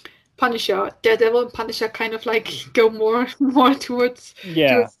Punisher, Daredevil and Punisher kind of like go more towards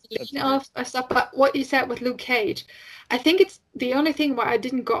the lean of stuff. But what you said with Luke Cage, I think it's the only thing where I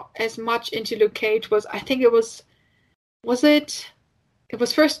didn't go as much into Luke Cage was I think it was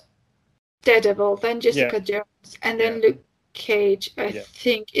first Daredevil, then Jessica Jones, and then Luke Cage, I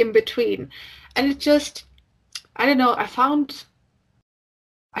think, in between. And it just, I don't know, I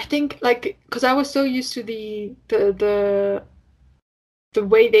think, like, because I was so used to the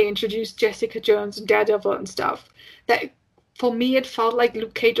way they introduced Jessica Jones and Daredevil and stuff, that for me it felt like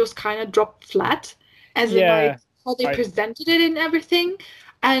Luke Cage was kind of dropped flat, as in, like, how they presented it and everything.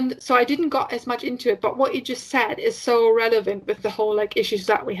 And so I didn't got as much into it, but what you just said is so relevant with the whole like issues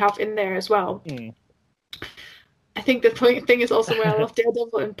that we have in there as well. I think the thing is also where I love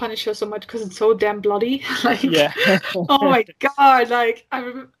Daredevil and Punisher so much because it's so damn bloody. Like, oh my god! Like I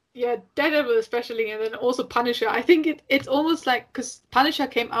remember, Daredevil especially, and then also Punisher. I think it's almost like because Punisher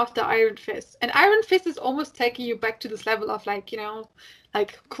came after Iron Fist, and Iron Fist is almost taking you back to this level of like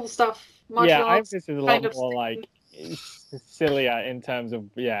like cool stuff. Martial arts, Iron Fist is a lot more like sillier in terms of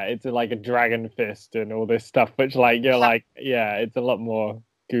it's like a dragon fist and all this stuff, which like you're like it's a lot more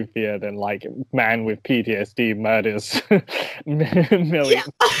goofier than like man with PTSD murders millions.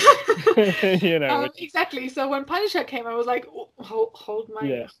 Exactly. So when Punisher came, I was like, hold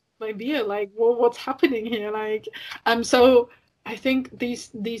my beer, like what's happening here? Like so I think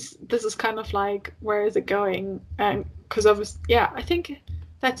this is kind of like where is it going? And because obviously I think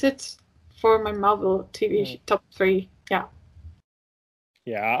that's it for my Marvel TV top 3.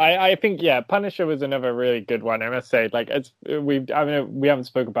 Yeah, I think Punisher was another really good one. I must say, like we haven't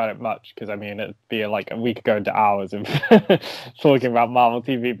spoke about it much because I mean it'd be like we could go into hours of talking about Marvel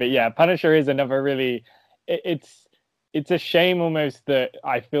TV. But yeah, Punisher is another really. It's a shame almost that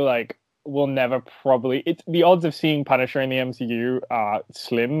I feel like we'll never probably. It's the odds of seeing Punisher in the MCU are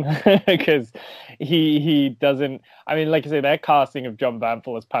slim because he doesn't. I mean, like I say, their casting of John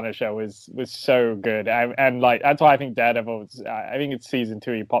Bernthal as Punisher was so good, and like that's why I think Daredevil. I think it's season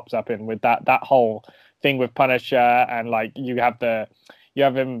 2 he pops up in with that whole thing with Punisher, and like you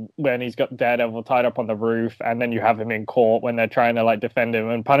have him when he's got Daredevil tied up on the roof, and then you have him in court when they're trying to like defend him.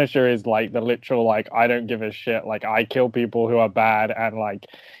 And Punisher is like the literal like I don't give a shit, like I kill people who are bad, and like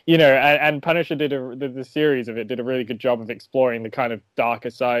and Punisher the series of it did a really good job of exploring the kind of darker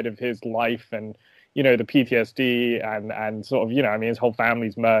side of his life and the PTSD and sort of I mean his whole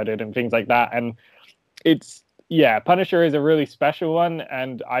family's murdered and things like that. And Punisher is a really special one,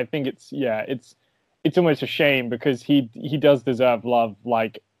 and I think it's almost a shame because he does deserve love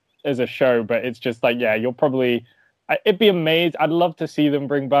like as a show, but it's just like you'll probably it'd be amazing. I'd love to see them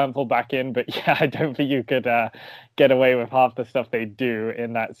bring Bernthal back in, but I don't think you could get away with half the stuff they do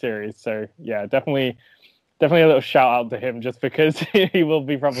in that series. So definitely a little shout out to him just because he will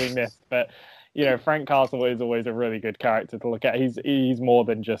be probably missed. But Frank Castle is always a really good character to look at. He's more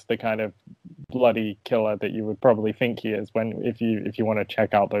than just the kind of bloody killer that you would probably think he is if you want to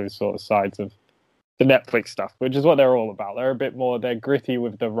check out those sort of sides of the Netflix stuff, which is what they're all about. They're gritty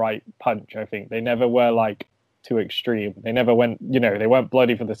with the right punch. I think they never were like too extreme. They never went, they weren't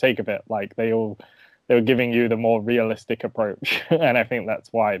bloody for the sake of it. Like they were giving you the more realistic approach, and I think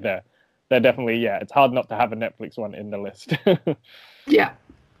that's why they're definitely it's hard not to have a Netflix one in the list. Yeah.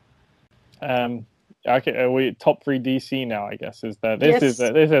 Okay, we top 3 DC now. I guess is this is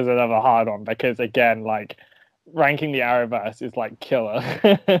another hard one because again like. Ranking the Arrowverse is like killer,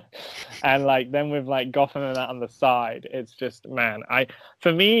 and like then with like Gotham and that on the side, it's just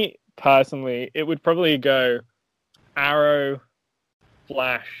for me personally, it would probably go Arrow,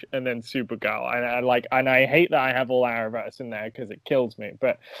 Flash, and then Supergirl. And I hate that I have all Arrowverse in there because it kills me,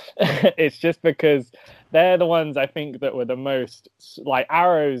 but it's just because they're the ones I think that were the most like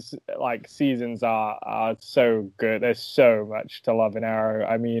Arrow's like seasons are so good. There's so much to love in Arrow.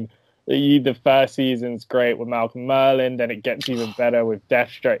 I mean. The first season's great with Malcolm Merlyn, then it gets even better with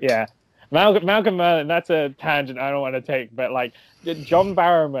Deathstroke. Yeah, Malcolm Merlyn, that's a tangent I don't want to take, but like John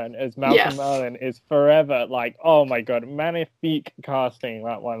Barrowman as Malcolm Merlyn is forever like, oh my god, magnifique casting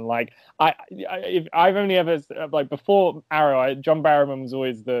that one. Like I've only ever like before Arrow, John Barrowman was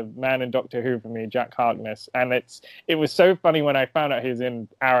always the man in Doctor Who for me, Jack Harkness, and it was so funny when I found out he was in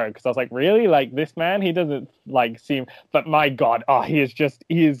Arrow because I was like, really, like this man, he doesn't like seem, but my god, he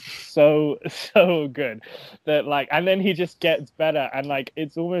is so good that like, and then he just gets better, and like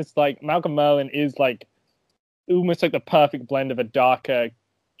it's almost like Malcolm Merlyn is like almost like the perfect blend of a darker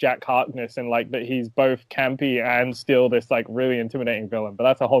Jack Harkness and like that he's both campy and still this like really intimidating villain. But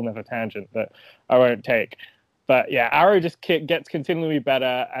that's a whole nother tangent that I won't take. But Arrow just gets continually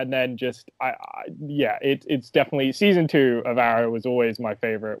better, and then just it's definitely season 2 of Arrow was always my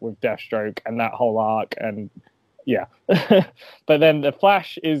favorite with Deathstroke and that whole arc, and but then the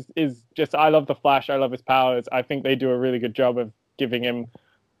Flash is just, I love the Flash, I love his powers. I think they do a really good job of giving him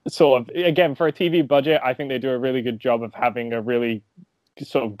sort of, again, for a TV budget, I think they do a really good job of having a really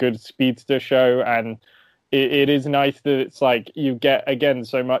sort of good speedster show, and it is nice that it's like you get again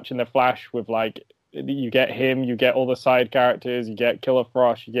so much in the Flash with like you get him, you get all the side characters, you get Killer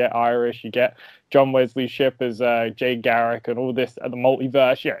Frost, you get Irish, you get John Wesley Shipp as Jay Garrick, and all this the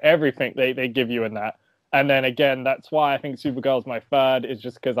multiverse, everything they give you in that. And then again, that's why I think Supergirl's my third, is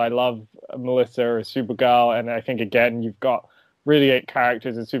just because I love Melissa as Supergirl, and I think again you've got really great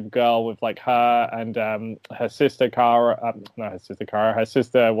characters in Supergirl with like her and her sister Kara, not her sister Kara, her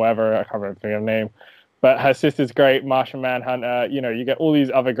sister whatever, I can't remember her name, but her sister's great, Martian Manhunter. You get all these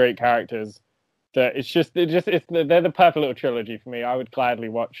other great characters that they're the perfect little trilogy for me. I would gladly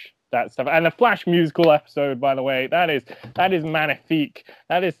watch that stuff. And the Flash musical episode, by the way, that is magnifique.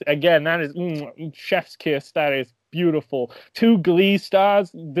 That is chef's kiss. That is beautiful. 2 Glee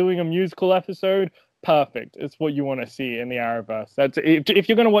stars doing a musical episode. Perfect. It's what you want to see in the Arrowverse. That's if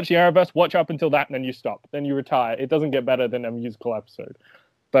you're going to watch the Arrowverse, watch up until that, and then you stop. Then you retire. It doesn't get better than a musical episode.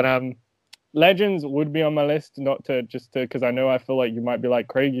 But Legends would be on my list, not to because I know I feel like you might be like,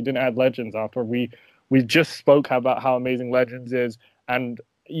 Craig, you didn't add Legends after we just spoke about how amazing Legends is, and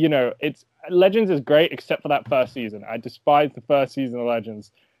it's Legends is great except for that first season. I despise the first season of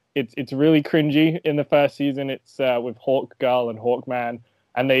Legends. It's really cringy in the first season. It's with Hawk Girl and Hawkman.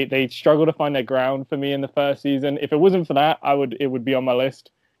 and they struggle to find their ground for me in the first season. If it wasn't for that, it would be on my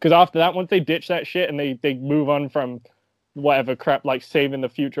list. Because after that, once they ditch that shit and they move on from whatever crap, like Saving the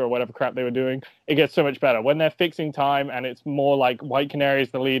Future or whatever crap they were doing, it gets so much better. When they're fixing time and it's more like White Canary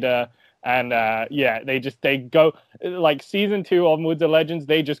is the leader, and they go, like season 2 onwards of Legends,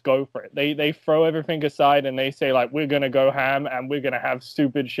 they just go for it. They throw everything aside and they say, like, we're gonna go ham and we're gonna have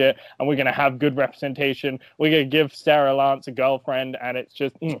stupid shit and we're gonna have good representation. We're gonna give Sarah Lance a girlfriend, and it's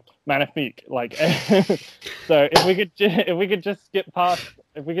just magnifique. Like, so if we could skip past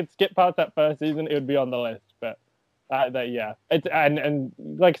that first season, it would be on the list. But and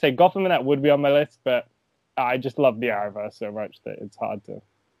like I say, Gotham and that would be on my list, but I just love the Arrowverse so much that it's hard to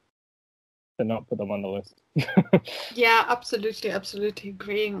not put them on the list. Yeah, absolutely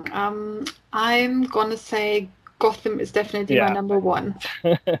agreeing. I'm gonna say Gotham is definitely my number one.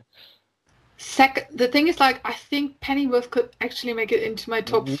 Second, the thing is, like, I think Pennyworth could actually make it into my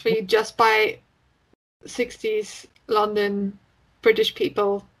top 3 just by 60s London British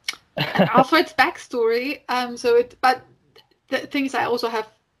people and Alfred's backstory. But the thing is, I also have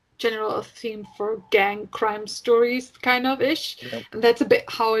general theme for gang crime stories, kind of ish. Yep. And that's a bit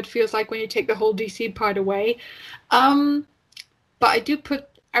how it feels like when you take the whole DC part away. But I do put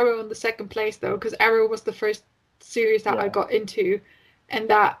Arrow in the second place though, because Arrow was the first series that I got into, and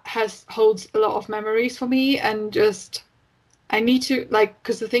that holds a lot of memories for me. And just I need to, like,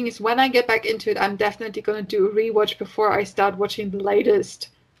 because the thing is, when I get back into it, I'm definitely going to do a rewatch before I start watching the latest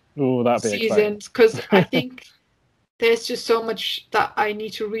seasons, because I think there's just so much that I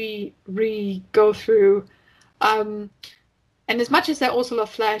need to re go through. And as much as I also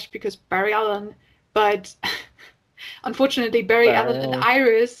love Flash because Barry Allen, but unfortunately Barry Allen and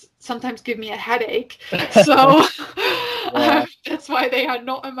Iris sometimes give me a headache. So that's why they are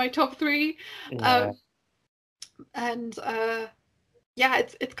not in my top 3. Yeah. It's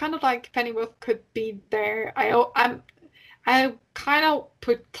kind of like Pennyworth could be there. I kind of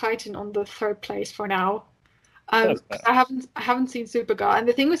put Titan on the 3rd place for now. I haven't seen Supergirl, and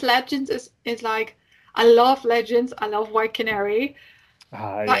the thing with Legends is like, I love Legends, I love White Canary,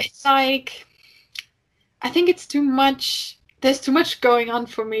 but it's like, I think it's too much. There's too much going on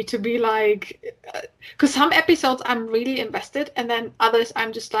for me to be like, because some episodes I'm really invested, and then others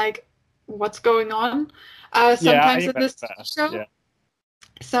I'm just like, what's going on? Sometimes in this show. Yeah.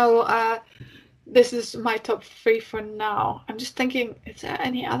 So this is my top 3 for now. I'm just thinking, is there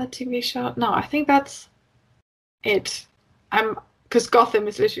any other TV show? No, I think that's it. Because Gotham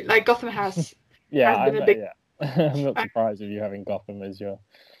is literally like, Gotham has been a big. I'm not surprised with you having Gotham as your.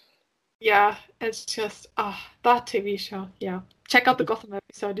 Yeah, it's just that TV show. Yeah, check out the Gotham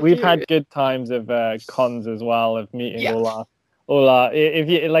episode. We've had good times of cons as well, of meeting all our. If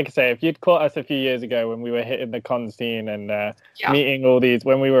you, like I say, if you'd caught us a few years ago when we were hitting the con scene and meeting all these,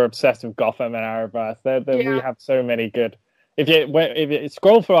 when we were obsessed with Gotham and Arrowverse, we have so many good. If you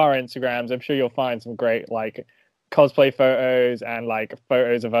scroll through our Instagrams, I'm sure you'll find some great like cosplay photos and like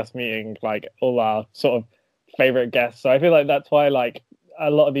photos of us meeting like all our sort of favorite guests. So I feel like that's why like a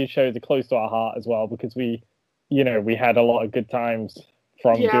lot of these shows are close to our heart as well, because we had a lot of good times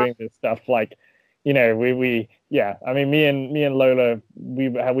from doing this stuff. Like, we I mean, me and Lola,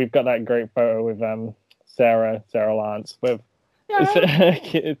 we've got that great photo with Sarah Lance with.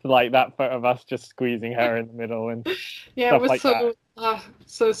 It's like that photo of us just squeezing her in the middle and it was like so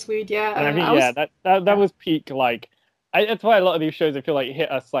so sweet. Yeah, and I mean, that was peak. Like, that's why a lot of these shows I feel like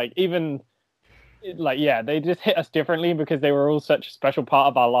hit us like even like they just hit us differently because they were all such a special part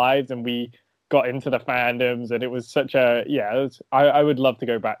of our lives, and we got into the fandoms, and it was such a I would love to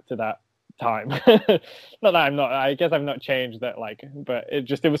go back to that time. Not that I guess I've not changed that, like, but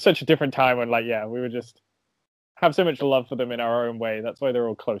it was such a different time when like we would just have so much love for them in our own way. That's why they're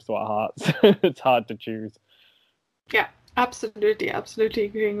all close to our hearts. It's hard to choose. Yeah, absolutely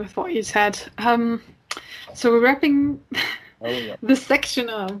agreeing with what you said. So we're wrapping the section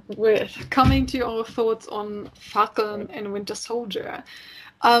up with coming to our thoughts on Falcon and Winter Soldier,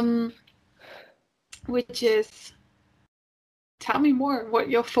 which is, tell me more what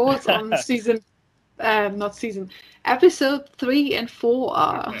your thoughts on episode 3 and 4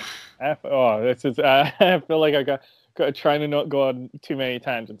 are. This is. I feel like I got to try to not go on too many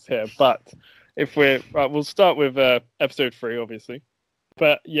tangents here. But if we'll start with episode 3, obviously.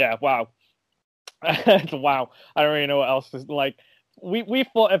 But wow, wow. I don't really know what else to like. We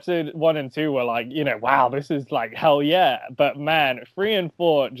thought episode 1 and 2 were like, wow, this is like hell yeah. But man, 3 and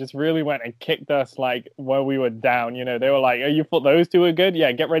 4 just really went and kicked us like where we were down. They were like, oh, you thought those 2 were good?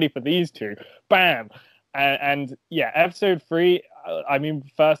 Yeah, get ready for these 2. Bam. And episode 3, I mean,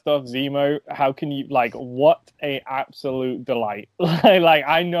 first off, Zemo, how can you, like, what a absolute delight. Like,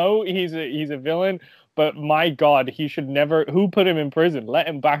 I know he's a villain, but my God, he should never, who put him in prison? Let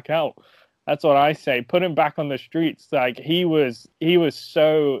him back out. That's what I say. Put him back on the streets. Like, he was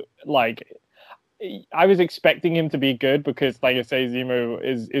so, like, I was expecting him to be good because, like I say, Zemo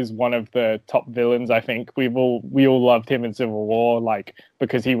is one of the top villains. I think we all loved him in Civil War, like,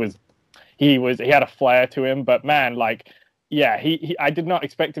 because he had a flair to him. But man, like, yeah, I did not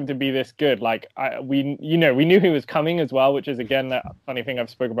expect him to be this good. Like, we knew he was coming as well, which is again that funny thing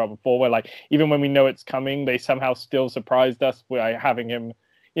I've spoken about before, where like even when we know it's coming, they somehow still surprised us by having him.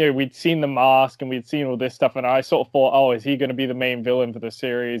 You know, we'd seen the mask and we'd seen all this stuff, and I sort of thought, oh, is he going to be the main villain for the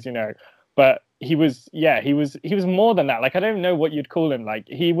series? You know, but he was more than that. Like, I don't know what you'd call him. Like,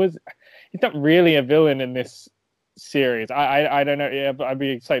 he's not really a villain in this series. I don't know. Yeah, but I'd be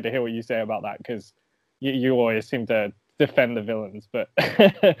excited to hear what you say about that, because you always seem to defend the villains. But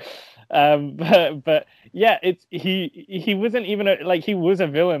but yeah, he wasn't even like, he was a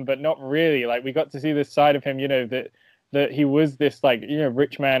villain, but not really. Like, we got to see this side of him. You know, that he was this, like, you know,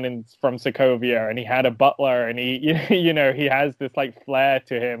 rich man from Sokovia, and he had a butler, and he you know, he has this like flair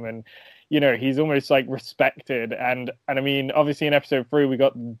to him, and you know, he's almost like respected. And I mean, obviously in episode 3 we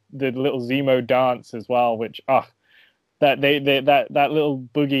got the little Zemo dance as well, which that little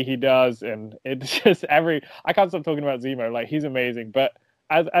boogie he does, and it's just I can't stop talking about Zemo. Like, he's amazing. But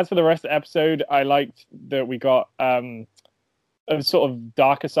as for the rest of the episode, I liked that we got a sort of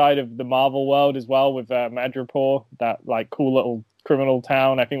darker side of the Marvel world as well, with Madripoor, that like cool little criminal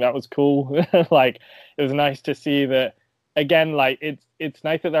town. I think that was cool. Like, it was nice to see that again. Like, it's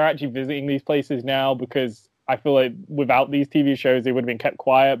nice that they're actually visiting these places now, because I feel like without these TV shows they would have been kept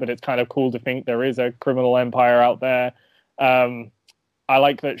quiet. But it's kind of cool to think there is a criminal empire out there. I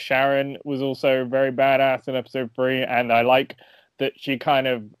like that Sharon was also very badass in episode 3, and I like that she kind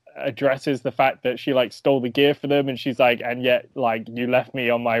of addresses the fact that she like stole the gear for them, and she's like, and yet like you left me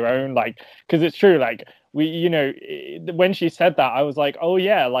on my own, like, because it's true, like we, you know, when she said that, I was like, oh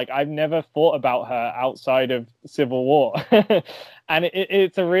yeah, like I've never thought about her outside of Civil War. And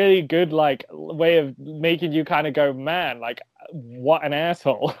it's a really good like way of making you kind of go, man, like what an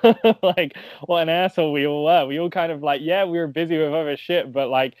asshole. Like, what an asshole we all were. We all kind of like, yeah, we were busy with other shit, but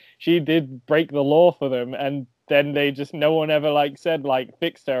like she did break the law for them, and then they just, no one ever like said like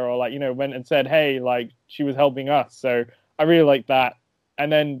fixed her, or like, you know, went and said, hey, like she was helping us. So I really like that.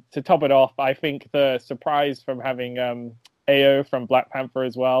 And then to top it off, I think the surprise from having AO from Black Panther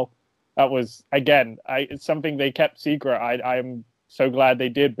as well, that was, again, it's something they kept secret. I'm so glad they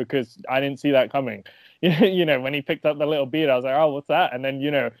did, because I didn't see that coming. You know, when he picked up the little beat, I was like, oh, what's that? And then,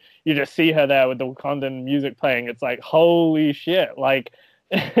 you know, you just see her there with the Wakandan music playing. It's like, holy shit. Like,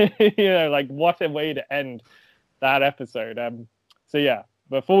 you know, like what a way to end that episode. So yeah,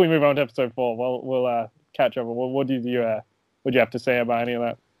 before we move on to episode 4, we'll catch up. What do you have to say about any of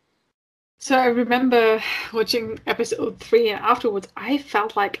that? So I remember watching episode 3, and afterwards I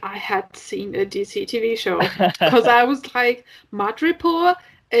felt like I had seen a DC TV show, because I was like, Madripoor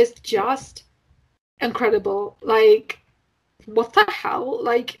is just incredible. Like, what the hell?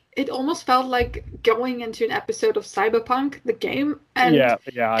 Like, it almost felt like going into an episode of Cyberpunk, the game. And yeah,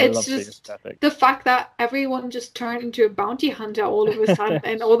 I it's love just the aesthetic. the fact that everyone just turned into a bounty hunter all of a sudden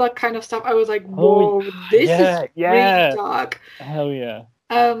and all that kind of stuff. I was like, whoa, this is really dark. Hell yeah.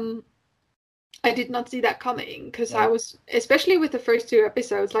 I did not see that coming, because I was, especially with the first 2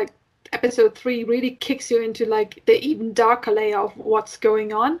 episodes, like episode 3 really kicks you into like the even darker layer of what's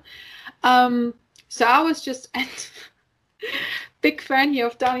going on. So I was just big fan here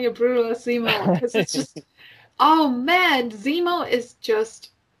of Daniel Bruhl as Zemo, because it's just, oh man, Zemo is just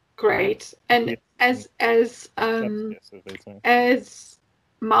great. And as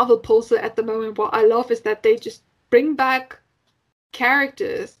Marvel pulls it at the moment, what I love is that they just bring back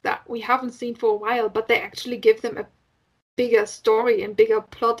characters that we haven't seen for a while, but they actually give them a bigger story and bigger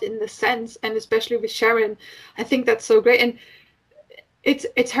plot in the sense. And especially with Sharon, I think that's so great. And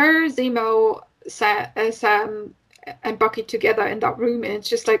it's her, Zemo, Sam and Bucky together in that room, and it's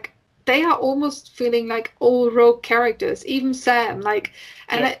just like they are almost feeling like all rogue characters, even Sam, like,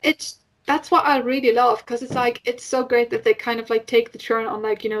 and that's what I really love, because it's like, it's so great that they kind of like take the turn on,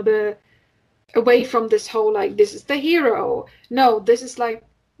 like, you know, the away from this whole like, this is the hero. No, this is like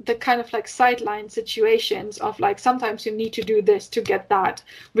the kind of like sideline situations of like, sometimes you need to do this to get that,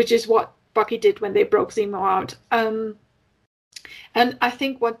 which is what Bucky did when they broke Zemo out. And I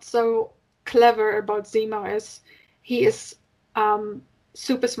think what's so clever about Zemo is he is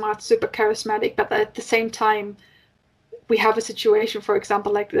super smart, super charismatic, but at the same time we have a situation, for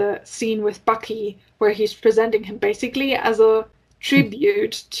example, like the scene with Bucky, where he's presenting him basically as a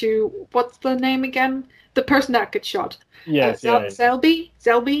tribute to, what's the name again? The person that gets shot. Yes, Zelby.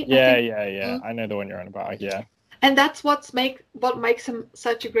 Yeah, yeah. I know the one you're on about. Yeah. And that's what makes him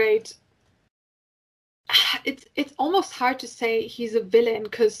such a great. It's almost hard to say he's a villain,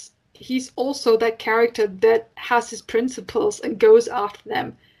 because he's also that character that has his principles and goes after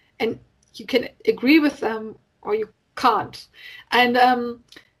them, and you can agree with them or you can't. And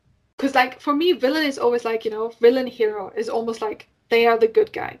because like for me, villain is always like, villain hero is almost like they are the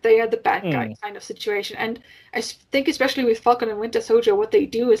good guy, they are the bad guy kind of situation. And I think especially with Falcon and Winter Soldier, what they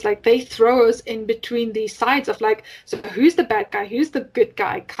do is like they throw us in between these sides of like, so who's the bad guy, who's the good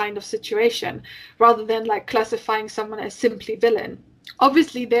guy kind of situation, rather than like classifying someone as simply villain.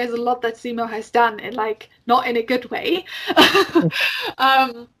 Obviously there's a lot that Zemo has done, and like not in a good way.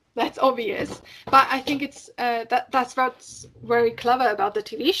 That's obvious, but I think it's that's what's very clever about the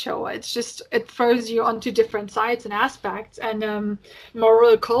TV show. It's just, it throws you onto different sides and aspects and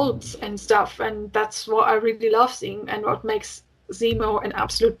moral codes and stuff, and that's what I really love seeing, and what makes Zemo an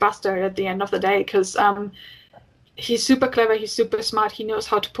absolute bastard at the end of the day, because he's super clever, he's super smart, he knows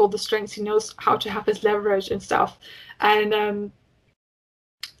how to pull the strings, he knows how to have his leverage and stuff, and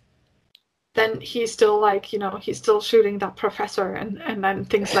then he's still like, he's still shooting that professor and then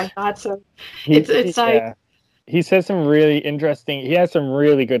things like that. So it's like he says some really interesting. He has some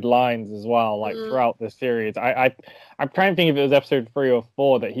really good lines as well, like throughout the series. I'm trying to think if it was episode 3 or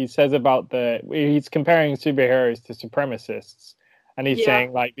 4 that he says about he's comparing superheroes to supremacists, and he's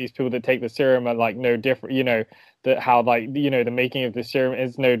saying like these people that take the serum are like no different. That how like the making of the serum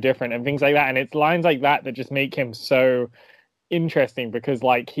is no different and things like that. And it's lines like that that just make him so interesting, because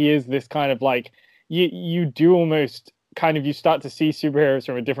like he is this kind of like you do almost kind of, you start to see superheroes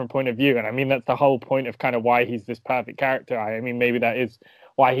from a different point of view, and I mean that's the whole point of kind of why he's this perfect character. I mean maybe that is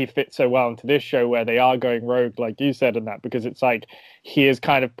why he fits so well into this show where they are going rogue like you said, and that because it's like he is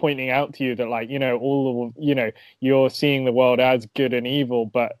kind of pointing out to you that like all of you're seeing the world as good and evil,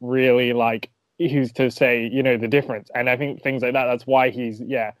 but really like who's to say the difference. And I think things like that, that's why he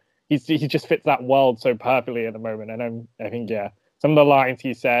just fits that world so perfectly at the moment. And I think some of the lines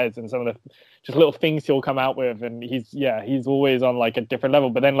he says and some of the just little things he'll come out with, and he's always on like a different level.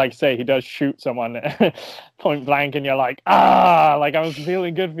 But then like say he does shoot someone point blank, and you're like, like I was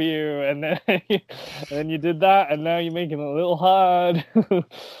feeling good for you, and then you did that, and now you're making it a little hard.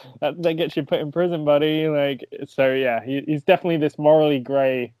 that gets you put in prison, buddy. Like so, he's definitely this morally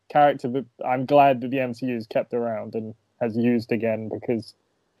grey character, but I'm glad that the MCU's kept around and has used again, because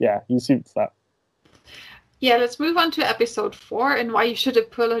he suits that. Yeah, let's move on to episode 4 and why you should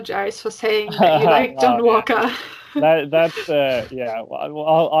apologize for saying that you like John Walker. That's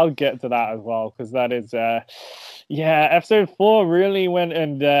I'll get to that as well, because that is episode 4 really went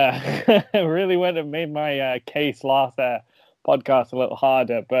and made my case last podcast a little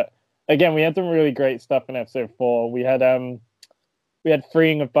harder. But again, we had some really great stuff in episode 4. We had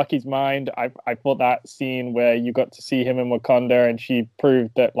freeing of Bucky's mind. I thought that scene where you got to see him in Wakanda and she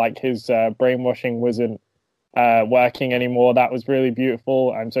proved that like his brainwashing wasn't working anymore, that was really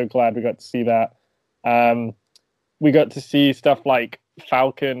beautiful. I'm so glad we got to see that. We got to see stuff like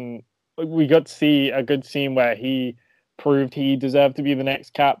Falcon. We got to see a good scene where he proved he deserved to be the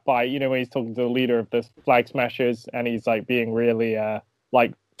next Cap by when he's talking to the leader of the Flag Smashers, and he's like being really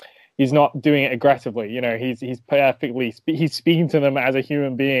like he's not doing it aggressively. He's perfectly he's speaking to them as a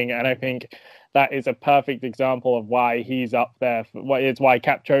human being, and I think that is a perfect example of why he's up there. It's why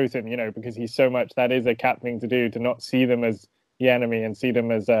Cap chose him, because he's so much. That is a Cap thing to do, to not see them as the enemy and see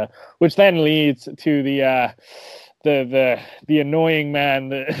them as which then leads to the annoying man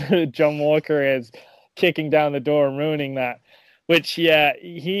that John Walker is kicking down the door and ruining that. Which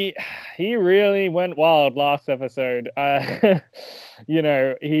he really went wild last episode. He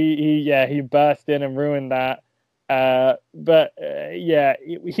burst in and ruined that.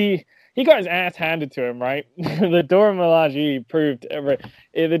 He got his ass handed to him, right? The Dora Milaje proved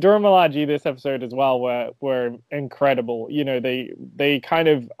the Dora Milaje this episode as well were incredible. They kind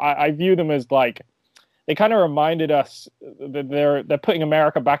of I view them as like they kind of reminded us that they're putting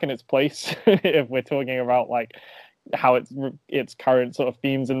America back in its place if we're talking about like how its current sort of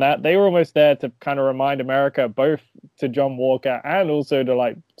themes, and that they were almost there to kind of remind America, both to John Walker and also to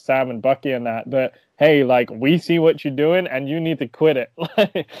like Sam and Bucky, and that hey, like we see what you're doing and you need to quit it.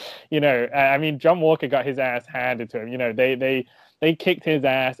 I mean, John Walker got his ass handed to him. They kicked his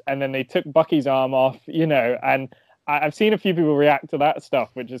ass and then they took Bucky's arm off. And I've seen a few people react to that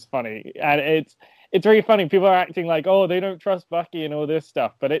stuff, which is funny, and it's very funny. People are acting like, oh, they don't trust Bucky and all this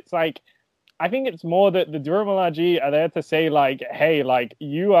stuff, but it's like, I think it's more that the Dora Milaje are there to say like, hey, like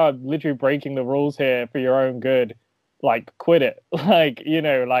you are literally breaking the rules here for your own good. like quit it. Like, you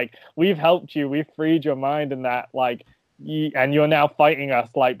know, like we've helped you, we've freed your mind and that, like, and you're now fighting us,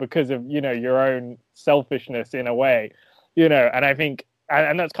 like, because of, you know, your own selfishness in a way, you know. And I think,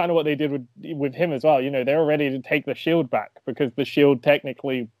 and that's kind of what they did with him as well. You know, they were ready to take the shield back because the shield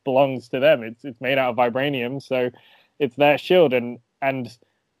technically belongs to them. It's made out of vibranium, so it's their shield. And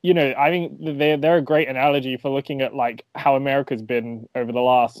you know, I think they're a great analogy for looking at like how America's been over the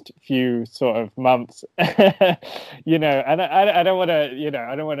last few sort of months. You know, and I don't want to, you know,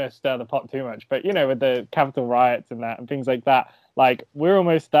 I don't want to stir the pot too much, but you know, with the Capitol riots and that and things like that, like we're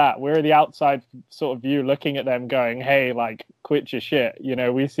almost that. We're the outside sort of view looking at them going, hey, like quit your shit. You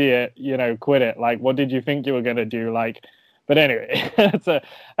know, we see it, you know, quit it. Like, what did you think you were going to do? Like, but anyway, that's a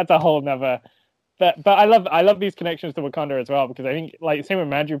whole nother. But I love these connections to Wakanda as well, because I think, like, same with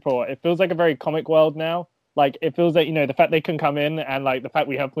Madripoor, it feels like a very comic world now. Like, it feels like, you know, the fact they can come in and like the fact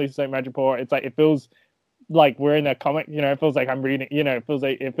we have places like Madripoor, it's like it feels like we're in a comic. You know, it feels like I'm reading. You know,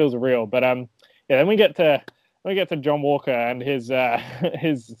 it feels real. But yeah, then we get to John Walker and his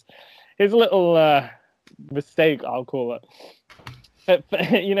little mistake, I'll call it. But,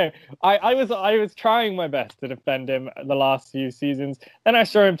 you know, I was trying my best to defend him the last few seasons. Then I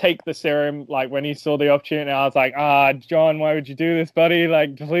saw him take the serum, like when he saw the opportunity. I was like, John, why would you do this, buddy?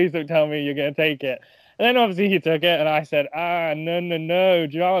 Like, please don't tell me you're gonna take it. And then obviously he took it, and I said, no,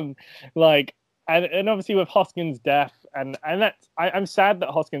 John. Like, and obviously with Hoskins' death, and that's I'm sad that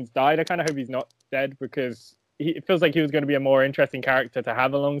Hoskins died. I kind of hope he's not dead, because it feels like he was going to be a more interesting character to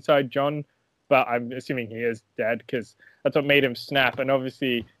have alongside John. But I'm assuming he is dead, because that's what made him snap. And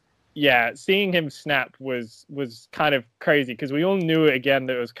obviously, yeah, seeing him snap was kind of crazy, because we all knew again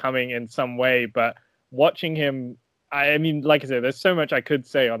that it was coming in some way. But watching him, I mean, like I said, there's so much I could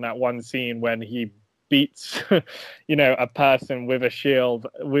say on that one scene when he beats, you know, a person with a shield,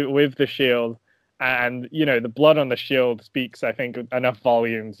 with the shield, and you know, the blood on the shield speaks, I think, enough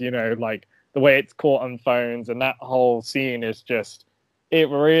volumes. You know, like the way it's caught on phones, and that whole scene is just. It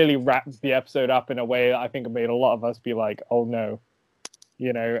really wraps the episode up in a way that I think made a lot of us be like, oh no,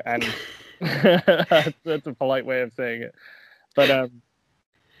 you know, and that's a polite way of saying it. But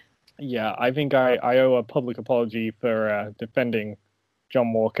yeah, I think I owe a public apology for defending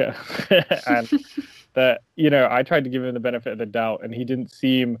John Walker. And that, you know, I tried to give him the benefit of the doubt, and he didn't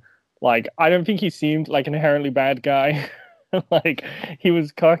seem like, I don't think he seemed like an inherently bad guy. Like, he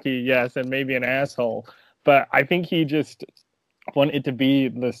was cocky, yes, and maybe an asshole, but I think he just wanted to be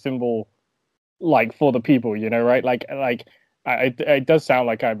the symbol, like, for the people, you know, right? Like it does sound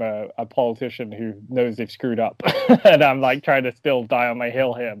like I'm a politician who knows they've screwed up, and I'm like trying to still die on my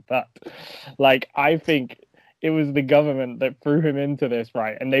hill here. But like, I think it was the government that threw him into this,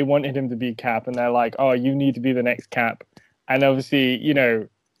 right? And they wanted him to be Cap, and they're like, oh, you need to be the next Cap. And obviously, you know,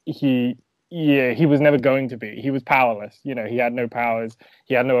 he was never going to be. He was powerless. You know, he had no powers.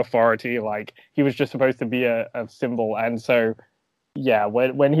 He had no authority. Like, he was just supposed to be a symbol. And so, yeah,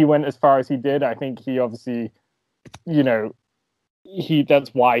 when he went as far as he did, I think he obviously, you know,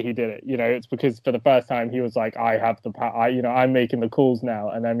 that's why he did it. You know, it's because for the first time he was like, I have the power. You know, I'm making the calls now.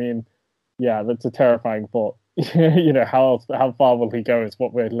 And I mean, yeah, that's a terrifying thought. You know, how far will he go is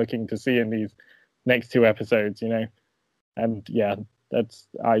what we're looking to see in these next two episodes. You know, and yeah,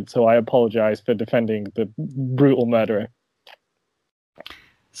 so I apologize for defending the brutal murderer.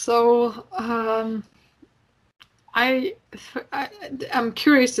 So I'm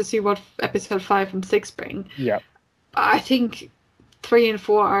curious to see what episode 5 and 6 bring. Yeah, I think 3 and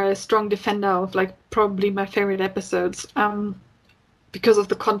 4 are a strong defender of, like, probably my favorite episodes, because of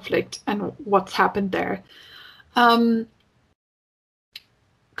the conflict and what's happened there. Because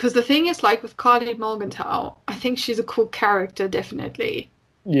the thing is, like, with Carly Morgenthau, I think she's a cool character, definitely.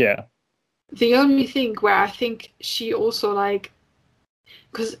 Yeah. The only thing where I think she also, like,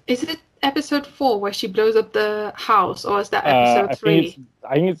 because is it episode 4 where she blows up the house, or is that episode 3?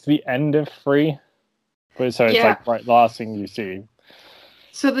 I think it's the end of 3. So it's like right, the last thing you see.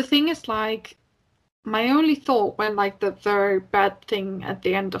 So the thing is, like, my only thought when, like, the very bad thing at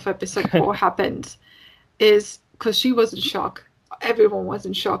the end of episode 4 happened is because she was in shock. Everyone was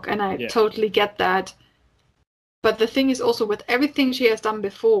in shock, and I totally get that. But the thing is also, with everything she has done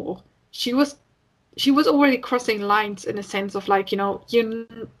before, she was already crossing lines in a sense of, like, you know,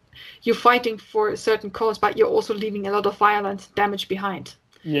 you're fighting for a certain cause, but you're also leaving a lot of violence and damage behind.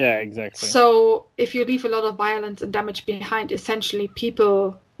 Yeah, exactly. So if you leave a lot of violence and damage behind, essentially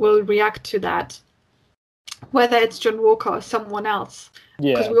people will react to that, whether it's John Walker or someone else.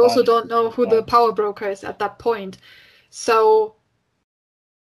 Yeah, because we also don't know who the power broker is at that point. So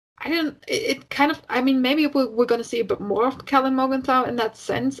maybe we're going to see a bit more of Carly Morgenthau in that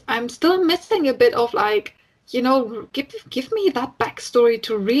sense. I'm still missing a bit of, like, you know, give me that backstory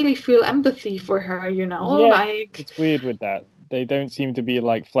to really feel empathy for her, you know? Yeah, Like, it's weird with that. They don't seem to be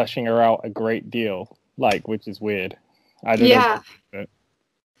like fleshing her out a great deal, like, which is weird. I don't know. yeah. But,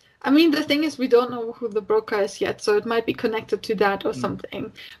 I mean, the thing is, we don't know who the broker is yet, so it might be connected to that or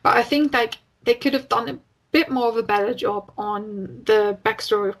something. But I think like they could have done a bit more of a better job on the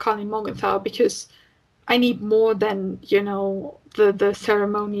backstory of Colin Morgenthau, because I need more than, you know, the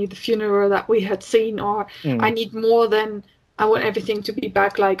ceremony, the funeral that we had seen, or I need more than I want everything to be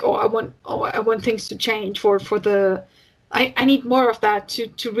back, like, or I want things to change for the. I need more of that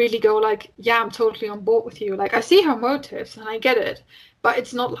to really go like, yeah, I'm totally on board with you. Like, I see her motives and I get it, but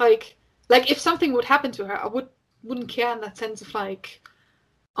it's not like if something would happen to her, I wouldn't care in that sense of like,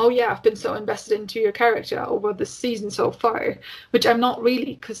 oh yeah, I've been so invested into your character over the season so far, which I'm not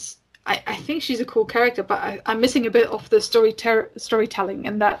really, because I think she's a cool character, but I'm missing a bit of the storytelling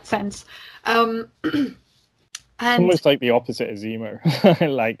in that sense. And almost like the opposite of Zemo.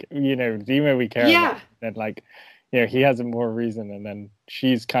 Like, you know, Zemo we care about, and like, you know, he has a more reason, and then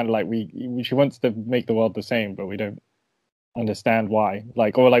she's kind of like she wants to make the world the same, but we don't understand why.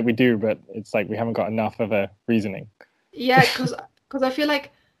 Like, or like we do, but it's like we haven't got enough of a reasoning. Yeah, because I feel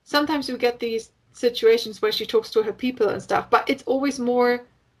like sometimes we get these situations where she talks to her people and stuff, but it's always more.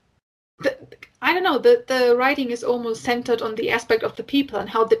 I don't know. The writing is almost centered on the aspect of the people and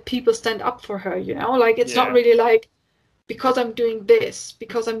how the people stand up for her. You know, like it's not really like, because I'm doing this,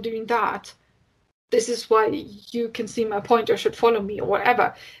 because I'm doing that, this is why you can see my point or should follow me or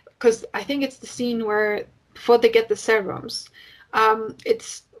whatever. Because I think it's the scene where before they get the serums,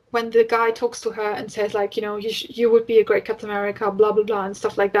 it's when the guy talks to her and says like, you know, you would be a great Captain America, blah blah blah, and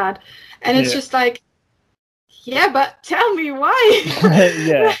stuff like that, and it's just like, yeah, but tell me why.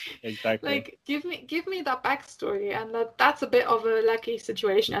 Yeah, exactly. Like, give me that backstory, and that's a bit of a lucky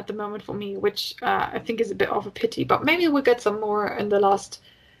situation at the moment for me, which I think is a bit of a pity. But maybe we'll get some more in the last.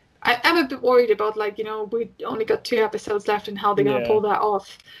 I'm a bit worried about, like, you know, we only got 2 episodes left and how they're gonna pull that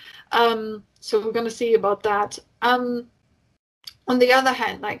off. So we're gonna see about that. On the other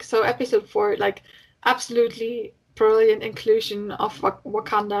hand, like, so episode 4, like, absolutely brilliant inclusion of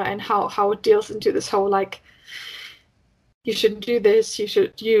Wakanda and how it deals into this whole like, you shouldn't do this, you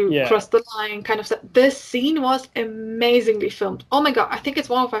cross the line kind of stuff. This scene was amazingly filmed. Oh my god, I think it's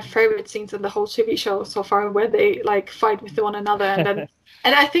one of my favorite scenes in the whole TV show so far, where they like fight with one another, and then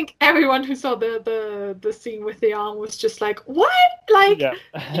and I think everyone who saw the scene with the arm was just like, what? Like,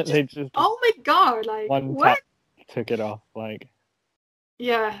 they just, oh my god, like, one what? Took it off, like.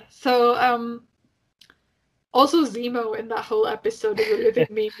 Yeah, so also Zemo in that whole episode is a living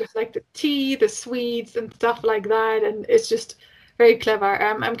meme with like the tea, the sweets, and stuff like that, and it's just very clever.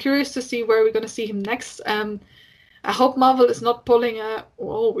 I'm curious to see where we're going to see him next. I hope Marvel is not pulling a,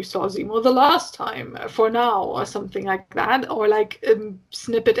 oh, we saw Zemo the last time for now, or something like that, or like a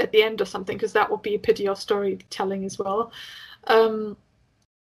snippet at the end or something, because that would be a pity of storytelling as well.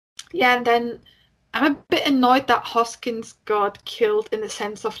 Yeah, and then I'm a bit annoyed that Hoskins got killed, in the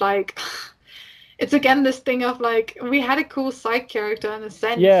sense of like, it's again this thing of like, we had a cool side character in a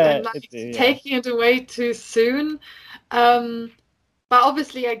sense, and like taking it away too soon. But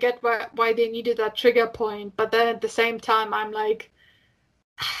obviously I get why they needed that trigger point, but then at the same time I'm like,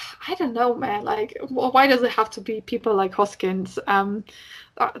 I don't know, man, like, why does it have to be people like Hoskins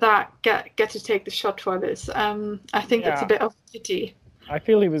that get to take the shot for this? I think it's a bit of a pity. I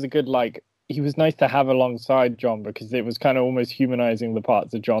feel he was a good, like, he was nice to have alongside John, because it was kind of almost humanizing the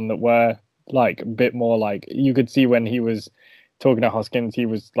parts of John that were like a bit more like, you could see when he was talking to Hoskins, he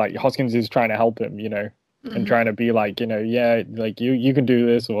was like, Hoskins is trying to help him, you know, and trying to be like, you know, yeah, like you can do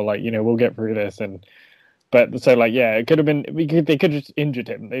this, or like, you know, we'll get through this. And but so like, yeah, it could have been, they could have just injured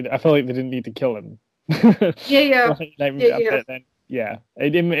him. I felt like they didn't need to kill him. Yeah.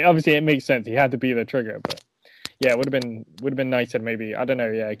 Obviously it makes sense, he had to be the trigger, but yeah, it would have been nicer maybe, I don't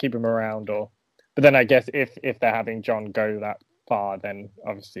know, keep him around. Or but then I guess if they're having John go that far, then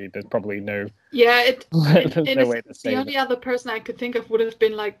obviously there's probably no there's no way to save the only other person I could think of would have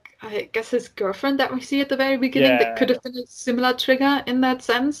been like, I guess, his girlfriend that we see at the very beginning. That could have been a similar trigger in that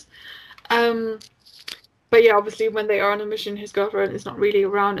sense. But yeah, obviously when they are on a mission, his girlfriend is not really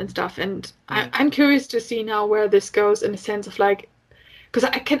around and stuff, and I'm curious to see now where this goes, in the sense of like, because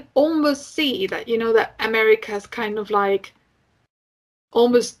I can almost see that, you know, that America's kind of like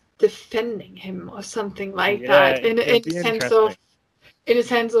almost defending him or something like that, in a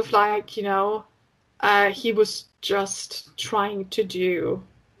sense of like, you know, he was just trying to do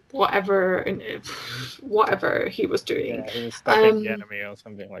whatever he was doing. Yeah, he was stopping the enemy or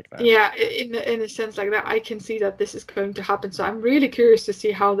something like that. Yeah, in a sense like that, I can see that this is going to happen. So I'm really curious to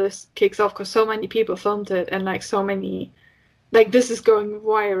see how this kicks off, because so many people filmed it, and like so many, like this is going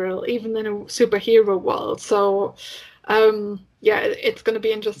viral even in a superhero world. So yeah, it's going to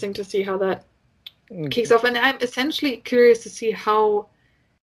be interesting to see how that kicks off, and I'm essentially curious to see how,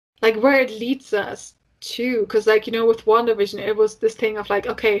 like, where it leads us to, because like, you know, with WandaVision it was this thing of like,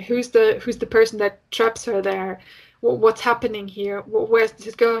 okay, who's the person that traps her there, what's happening here, where's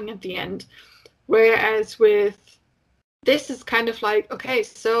this going at the end, whereas with this is kind of like, okay,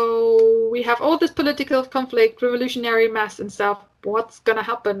 so we have all this political conflict, revolutionary mess and stuff, what's gonna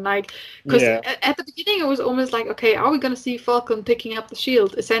happen, like, because at the beginning it was almost like, okay, are we gonna see Falcon picking up the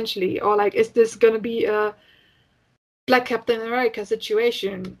shield essentially, or like, is this gonna be a Black Captain America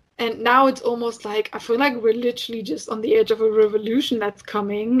situation? And now it's almost like, I feel like we're literally just on the edge of a revolution that's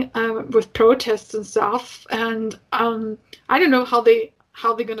coming, with protests and stuff. And I don't know how they're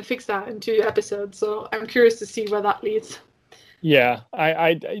going to fix that in 2 episodes. So I'm curious to see where that leads. Yeah,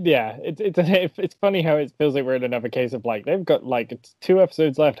 it's funny how it feels like we're in another case of like, they've got like 2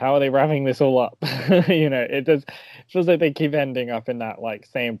 episodes left. How are they wrapping this all up? You know, it feels like they keep ending up in that like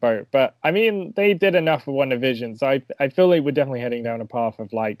same boat. But I mean, they did enough for WandaVision, so I feel like we're definitely heading down a path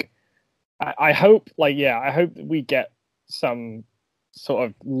of like, I hope that we get some sort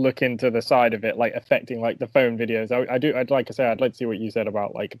of look into the side of it, like affecting like the phone videos. I'd like to say, I'd like to see what you said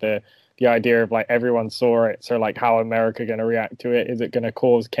about like the idea of like everyone saw it, so like how America going to react to it, is it going to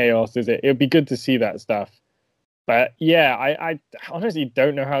cause chaos, it'd be good to see that stuff. But yeah, I honestly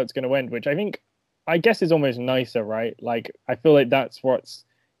don't know how it's going to end, which I guess is almost nicer, right? Like I feel like that's what's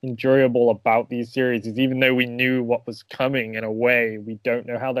enjoyable about these series, is even though we knew what was coming, in a way we don't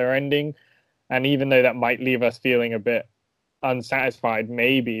know how they're ending, and even though that might leave us feeling a bit unsatisfied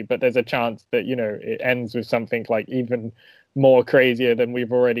maybe, but there's a chance that, you know, it ends with something like even more crazier than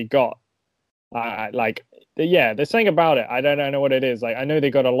we've already got. There's something about it. I don't know what it is. Like, I know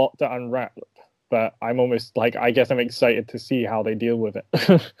they got a lot to unwrap, but I'm almost like, I guess I'm excited to see how they deal with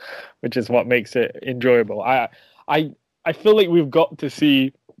it, which is what makes it enjoyable. I feel like we've got to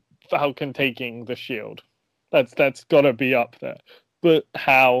see Falcon taking the shield. That's got to be up there. But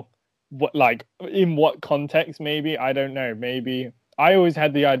how? What, like, in what context? Maybe, I don't know. Maybe I always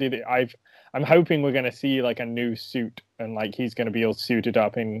had the idea that I'm hoping we're going to see like a new suit, and like he's going to be all suited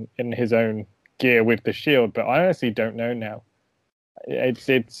up in his own gear with the shield. But I honestly don't know now.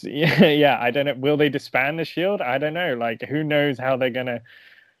 It's yeah. I don't know. Will they disband the shield? I don't know. Like, who knows how they're gonna?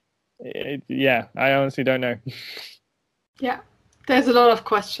 Yeah, I honestly don't know. Yeah, there's a lot of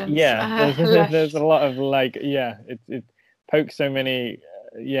questions. Yeah, there's a lot of like, yeah. It pokes so many.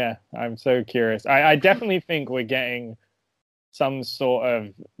 Yeah, I'm so curious. I definitely think we're getting some sort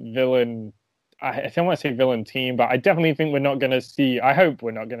of villain. I don't want to say villain team, but I definitely think we're not going to see. I hope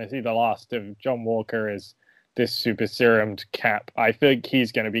we're not going to see the last of John Walker as this super serumed Cap. I think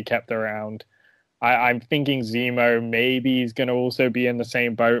he's going to be kept around. I'm thinking Zemo maybe he's going to also be in the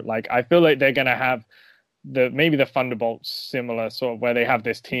same boat. Like, I feel like they're going to have maybe the Thunderbolts similar, sort of, where they have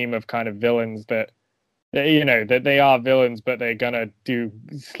this team of kind of villains that, you know, that they are villains, but they're gonna do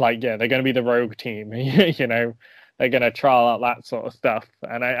like, yeah, they're gonna be the rogue team. You know, they're gonna trial out that sort of stuff,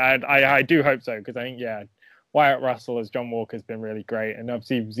 and I do hope so, because I think, yeah, Wyatt Russell as John Walker has been really great, and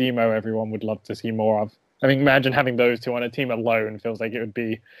obviously Zemo everyone would love to see more of. I mean, imagine having those two on a team alone feels like it would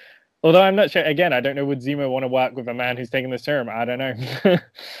be. Although I'm not sure. Again, I don't know, would Zemo want to work with a man who's taking the serum? I don't know.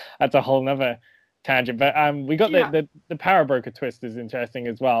 That's a whole nother tangent. But we got the power broker twist is interesting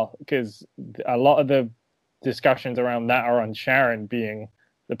as well, because a lot of the discussions around that are on Sharon being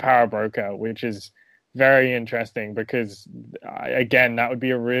the power broker, which is very interesting, because again, that would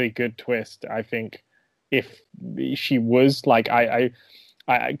be a really good twist, I think, if she was like,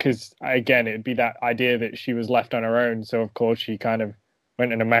 because again, it'd be that idea that she was left on her own, so of course she kind of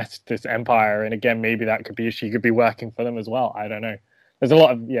went and amassed this empire, and again, maybe that could be, she could be working for them as well. I don't know. There's a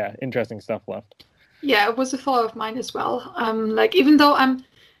lot of interesting stuff left. Yeah, it was a thought of mine as well. Like, even though I'm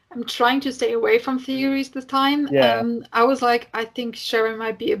trying to stay away from theories this time. Yeah. I was like, I think Sharon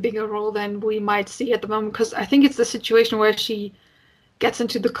might be a bigger role than we might see at the moment, because I think it's the situation where she gets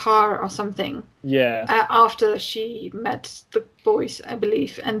into the car or something. Yeah. After she met the boys, I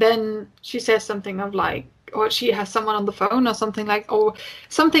believe, and then she says something of like, or she has someone on the phone or something like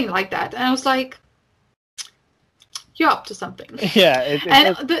that, and I was like, you're up to something. Yeah.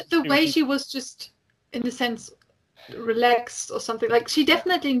 And the way she was just, in a sense, relaxed or something, like, she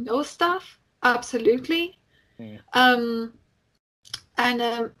definitely knows stuff, absolutely. And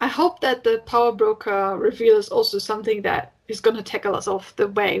I hope that the power broker reveal is also something that is going to tackle us off the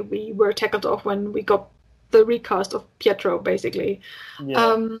way we were tackled off when we got the recast of Pietro, basically.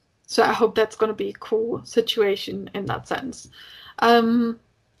 Yeah. So I hope that's going to be a cool situation in that sense.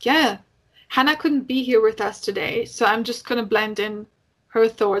 Yeah, Hannah couldn't be here with us today, so I'm just going to blend in her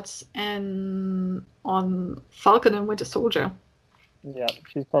thoughts on Falcon and Winter Soldier. Yeah,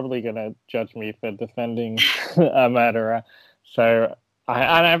 she's probably going to judge me for defending a murderer. So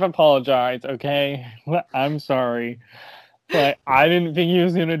I've apologized, okay? I'm sorry. But I didn't think he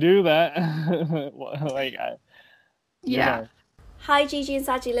was going to do that. Yeah. Hi, Gigi and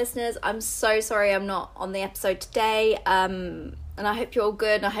Saji listeners. I'm so sorry I'm not on the episode today. And I hope you're all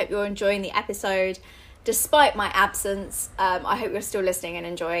good and I hope you're enjoying the episode. Despite my absence, I hope you're still listening and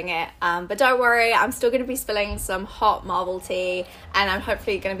enjoying it. But don't worry, I'm still going to be spilling some hot Marvel tea, and I'm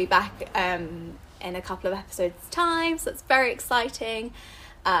hopefully going to be back in a couple of episodes' time, so it's very exciting.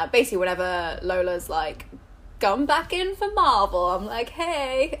 Basically, whenever Lola's like, come back in for Marvel, I'm like,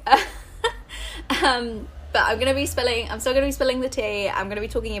 hey. But I'm still going to be spilling the tea. I'm going to be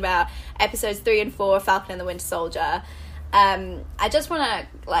talking about episodes 3 and 4 of Falcon and the Winter Soldier. I just want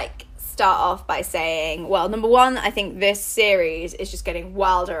to start off by saying, well, number one, I think this series is just getting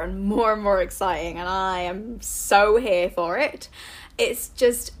wilder and more exciting, and I am so here for it. It's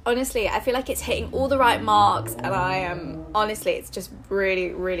just, honestly, I feel like it's hitting all the right marks, and it's just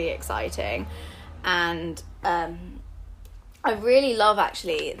really exciting. And I really love,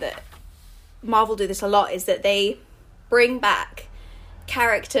 actually, that Marvel do this a lot, is that they bring back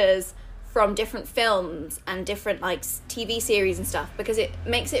characters from different films and different TV series and stuff, because it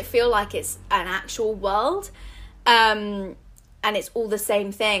makes it feel like it's an actual world, and it's all the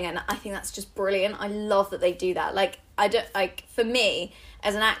same thing, and I think that's just brilliant. I love that they do that. For me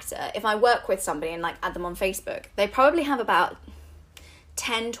as an actor, if I work with somebody and add them on Facebook, they probably have about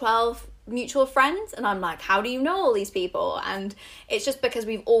 10-12 mutual friends, and I'm like, how do you know all these people? And it's just because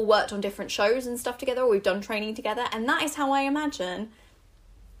we've all worked on different shows and stuff together, or we've done training together, and that is how I imagine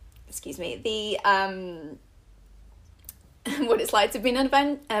the what it's like to be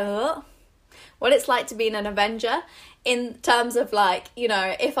an Avenger, in terms of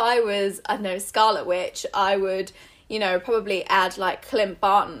if I was, I don't know, Scarlet Witch, I would, probably add Clint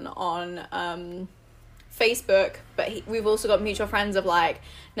Barton on Facebook, but we've also got mutual friends of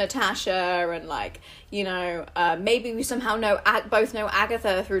Natasha and maybe we somehow both know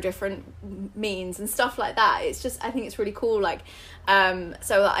Agatha through different means and stuff like that. It's just, I think it's really cool. So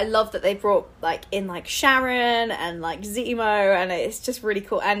I love that they brought in Sharon and Zemo, and it's just really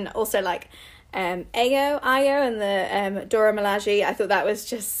cool. And also Io and the Dora Milaje. I thought that was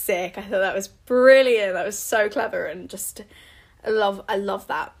just sick. I thought that was brilliant. That was so clever, and just I love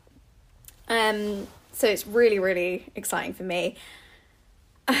that. So it's really exciting for me.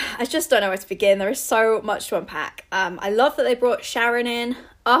 I just don't know where to begin. There is so much to unpack. I love that they brought Sharon in.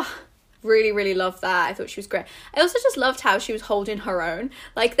 Really love that. I thought she was great. I also just loved how she was holding her own.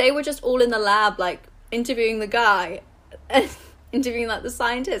 They were just all in the lab, interviewing the guy, interviewing the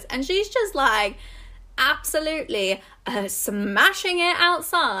scientist, and she's just absolutely smashing it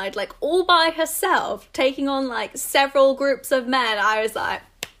outside, all by herself, taking on several groups of men. I was like,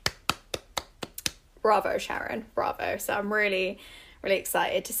 bravo, Sharon, bravo. So I'm really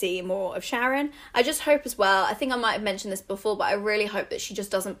excited to see more of Sharon. I just hope as well, I think I might have mentioned this before, but I really hope that she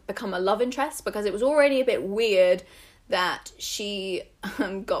just doesn't become a love interest, because it was already a bit weird that she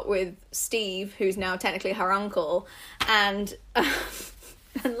got with Steve, who's now technically her uncle, and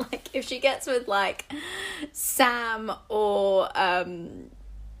if she gets with Sam or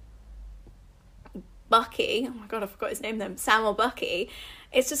Bucky, oh my god, I forgot his name then, Sam or Bucky,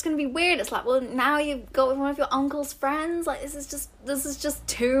 it's just going to be weird. It's well, now you've got with one of your uncle's friends. This is just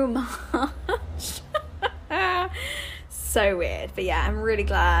too much. So weird. But yeah, I'm really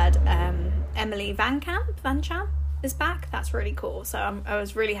glad Emily Van Champ is back. That's really cool. So I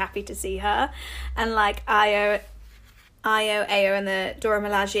was really happy to see her. And Io, and the Dora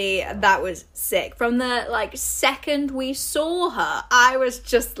Milaje, that was sick. From the second we saw her, I was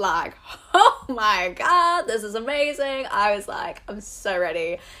just oh my god, this is amazing. I was I'm so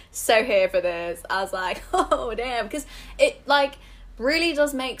ready, so here for this. I was oh damn, because it really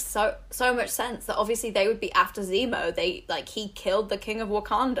does make so much sense that obviously they would be after Zemo. They he killed the king of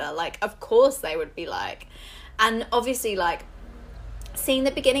Wakanda. Of course they would be and obviously seeing the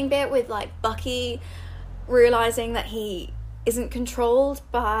beginning bit with Bucky realizing that he isn't controlled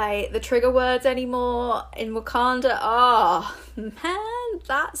by the trigger words anymore in Wakanda. Oh man,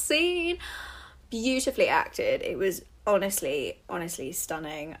 that scene, beautifully acted. It was honestly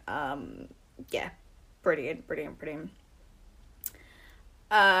stunning. Yeah, brilliant.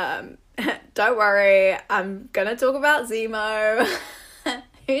 don't worry, I'm gonna talk about Zemo.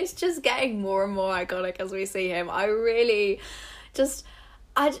 He's just getting more and more iconic as we see him.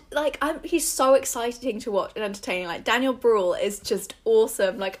 He's so exciting to watch and entertaining. Like, Daniel Bruhl is just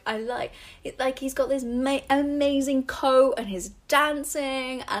awesome. Like, he's got this amazing coat and his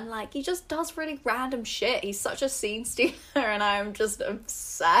dancing, and like he just does really random shit. He's such a scene stealer, and I'm just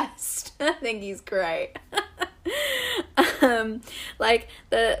obsessed. I think he's great. Like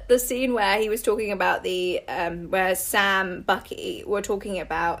the scene where he was talking about the where Sam, Bucky were talking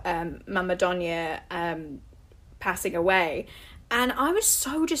about Mama Donya passing away. And I was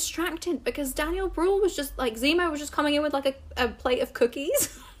so distracted because Daniel Bruhl was just, like, Zemo was just coming in with, like, a plate of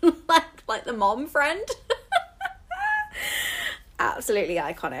cookies. like the mom friend. Absolutely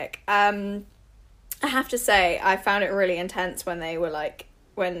iconic. I have to say, I found it really intense when they were, like,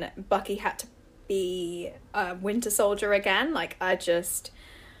 when Bucky had to be Winter Soldier again. Like,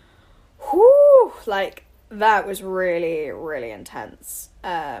 like, that was really, really intense.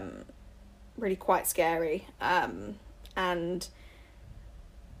 Really quite scary. And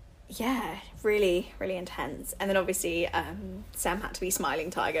yeah, really, really intense. And then obviously Sam had to be Smiling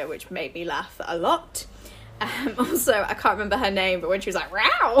Tiger, which made me laugh a lot. Also, I can't remember her name, but when she was like,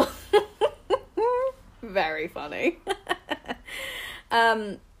 "Row!" Very funny.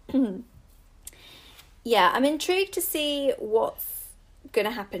 Yeah, I'm intrigued to see what's going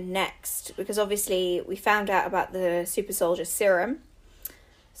to happen next, because obviously we found out about the Super Soldier Serum.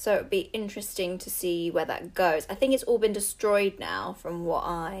 So it'd be interesting to see where that goes. I think it's all been destroyed now, from what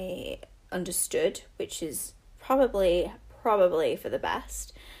I understood, which is probably for the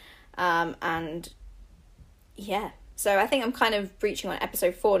best. And yeah, so I think I'm kind of reaching on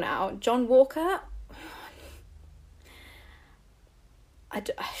episode 4 now. John Walker, I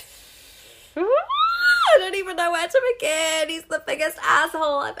don't even know where to begin. He's the biggest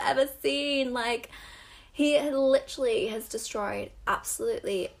asshole I've ever seen. Like, he literally has destroyed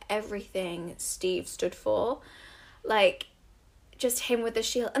absolutely everything Steve stood for. Like, just him with the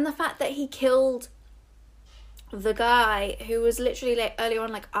shield. And the fact that he killed the guy who was literally, like, earlier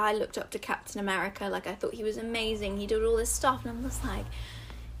on, like, I looked up to Captain America. Like, I thought he was amazing. He did all this stuff. And I'm just like,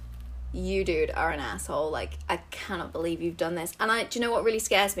 you, dude, are an asshole. Like, I cannot believe you've done this. And do you know what really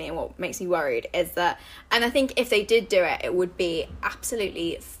scares me and what makes me worried is that, and I think if they did do it, it would be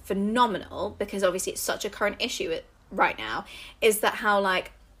absolutely phenomenal, because obviously it's such a current issue right now, is that how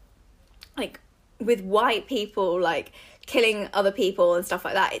like with white people, like, killing other people and stuff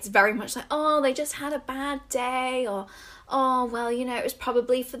like that, it's very much like, oh, they just had a bad day, or oh, well, you know, it was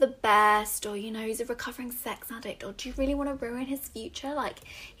probably for the best, or, you know, he's a recovering sex addict, or do you really want to ruin his future? Like,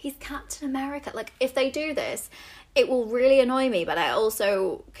 he's Captain America. Like, if they do this, it will really annoy me, but I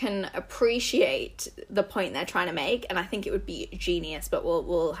also can appreciate the point they're trying to make, and I think it would be genius, but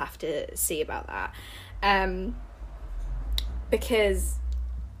we'll have to see about that. Because,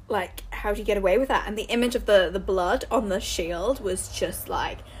 like, how do you get away with that? And the image of the blood on the shield was just,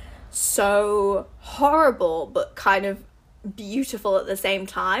 like, so horrible, but kind of beautiful at the same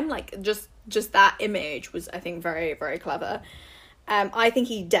time. Like, just that image was, I think, very, very clever. I think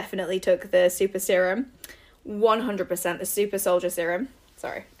he definitely took the super serum, 100%. The Super Soldier Serum.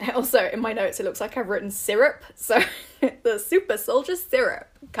 Sorry. Also, in my notes, it looks like I've written syrup. So, the Super Soldier Syrup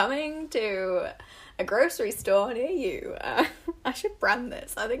coming to a grocery store near you. I should brand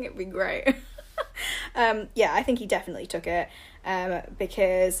this. I think it'd be great. Yeah, I think he definitely took it,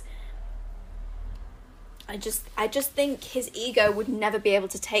 because I just think his ego would never be able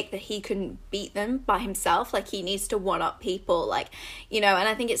to take that he couldn't beat them by himself. Like, he needs to one-up people, like, you know, and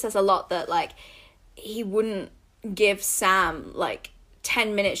I think it says a lot that, like, he wouldn't give Sam, like,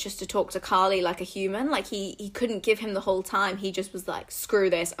 10 minutes just to talk to Carly like a human. Like, he couldn't give him the whole time. He just was like, screw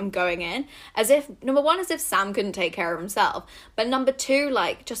this, I'm going in. As if, number one, as if Sam couldn't take care of himself. But number two,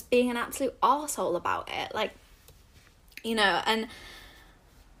 like, just being an absolute arsehole about it. Like, you know, and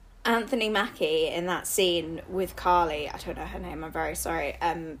Anthony Mackie in that scene with Carly, I don't know her name, I'm very sorry,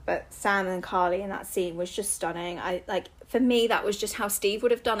 but Sam and Carly in that scene was just stunning. For me, that was just how Steve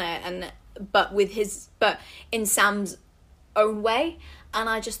would have done it, but in Sam's own way, and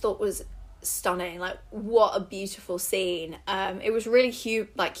I just thought was stunning. Like, what a beautiful scene. It was really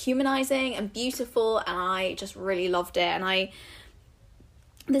humanizing and beautiful, and I just really loved it. And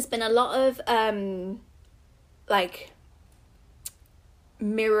there's been a lot of like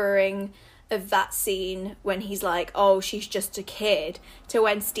mirroring of that scene when he's like, oh, she's just a kid, to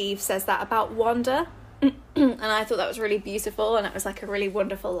when Steve says that about Wanda. And I thought that was really beautiful, and it was like a really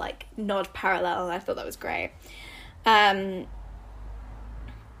wonderful, like, nod parallel, and I thought that was great. I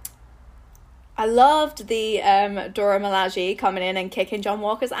I loved the Dora Milaje coming in and kicking John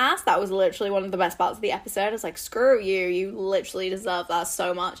Walker's ass. That was literally one of the best parts of the episode. I was like, screw you, you literally deserve that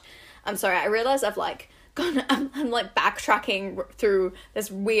so much. I'm sorry, I realise I've like I'm like backtracking through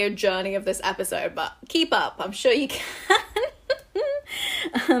this weird journey of this episode, but keep up, I'm sure you can.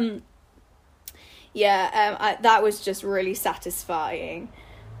 That was just really satisfying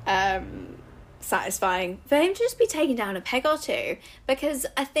for him to just be taken down a peg or two, because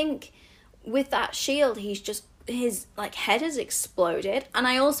I think with that shield his like head has exploded. And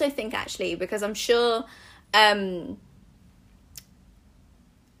I also think, actually, because I'm sure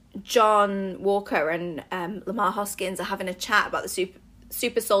John Walker and Lamar Hoskins are having a chat about the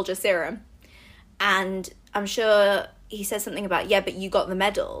super soldier serum, and I'm sure he says something about, yeah, but you got the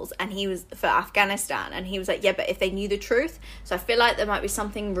medals, and he was for Afghanistan, and he was like, yeah, but if they knew the truth. So I feel like there might be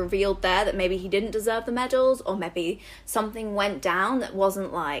something revealed there, that maybe he didn't deserve the medals, or maybe something went down that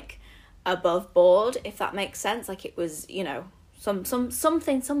wasn't like above board, if that makes sense. Like it was, you know, something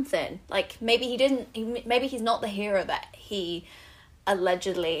like maybe he's not the hero that he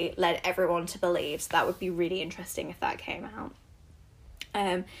allegedly led everyone to believe. So that would be really interesting if that came out.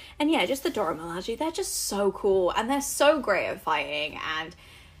 And yeah, just the Dora Milaje, they're just so cool, and they're so great at fighting, and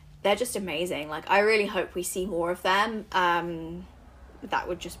they're just amazing. Like, I really hope we see more of them. That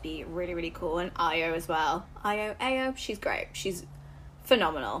would just be really, really cool. And Ayo as well. Ayo, she's great. She's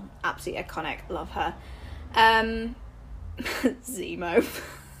phenomenal. Absolutely iconic. Love her. Zemo.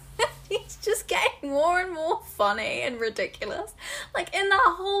 He's just getting more and more funny and ridiculous. Like, in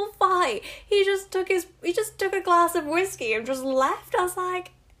that whole fight, he just took a glass of whiskey and just left. I was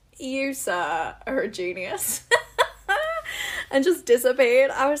like, you, sir, are a genius. And just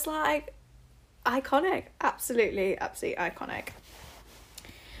disappeared. I was like, iconic. Absolutely iconic.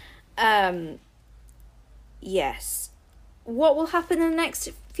 Yes. What will happen in the next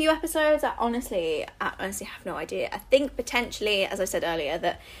few episodes? I honestly have no idea. I think potentially, as I said earlier,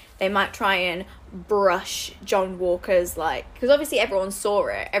 that they might try and brush John Walker's, like, because obviously everyone saw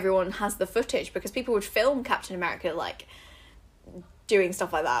it, everyone has the footage, because people would film Captain America, like, doing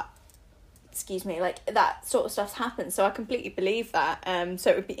stuff like that. Excuse me, like, that sort of stuff happens, so I completely believe that. So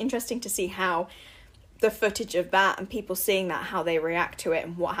it would be interesting to see how the footage of that and people seeing that, how they react to it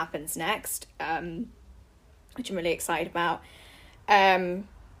and what happens next, which I'm really excited about. And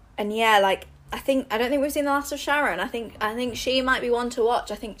yeah, like, I don't think we've seen the last of Sharon. I think she might be one to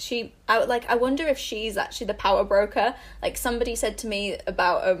watch. I wonder if she's actually the power broker. Like, somebody said to me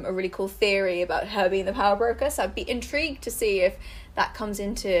about a really cool theory about her being the power broker, so I'd be intrigued to see if that comes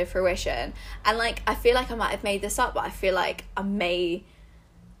into fruition. And, like, I feel like I might have made this up, but I feel like maybe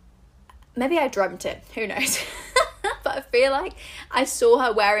I dreamt it, who knows. But I feel like I saw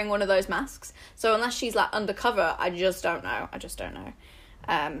her wearing one of those masks, so unless she's, like, undercover, I just don't know.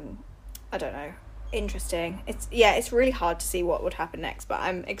 I don't know. Interesting. It's really hard to see what would happen next, but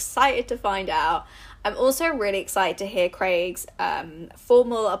I'm excited to find out. I'm also really excited to hear Craig's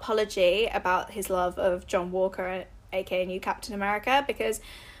formal apology about his love of John Walker, aka New Captain America, because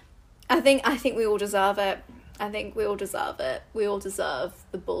I think we all deserve it. We all deserve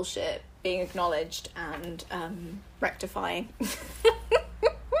the bullshit being acknowledged and rectifying.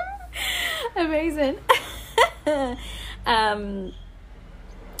 Amazing.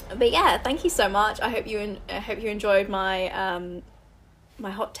 But yeah, thank you so much. I hope you enjoyed my my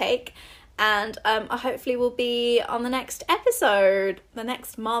hot take, and I hopefully will be on the next episode, the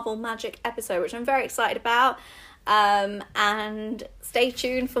next Marvel Magic episode, which I'm very excited about. And stay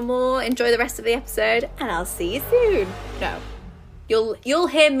tuned for more. Enjoy the rest of the episode, and I'll see you soon. No, you'll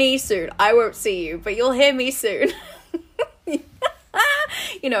hear me soon. I won't see you, but you'll hear me soon.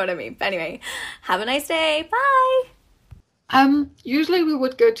 You know what I mean. But anyway, have a nice day. Bye. Usually we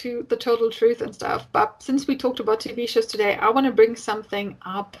would go to the total truth and stuff, but since we talked about TV shows today, I want to bring something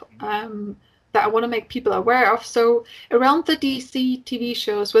up that I want to make people aware of. So around the DC TV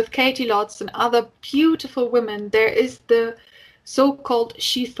shows with Katie Lotz and other beautiful women, there is the so-called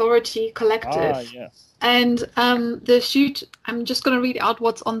She-Authority Collective. Yes. And I'm just going to read out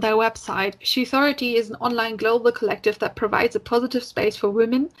what's on their website. She-Authority is an online global collective that provides a positive space for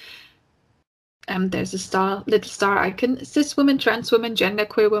women. There's a little star icon, cis women, trans women,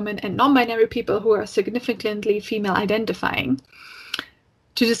 genderqueer women, and non-binary people who are significantly female identifying.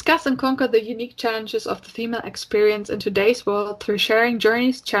 to discuss and conquer the unique challenges of the female experience in today's world through sharing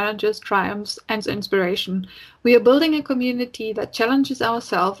journeys, challenges, triumphs, and inspiration. We are building a community that challenges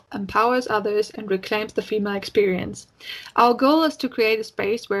ourselves, empowers others, and reclaims the female experience. Our goal is to create a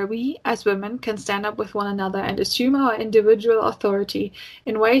space where we, as women, can stand up with one another and assume our individual authority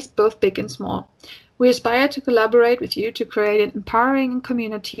in ways both big and small. We aspire to collaborate with you to create an empowering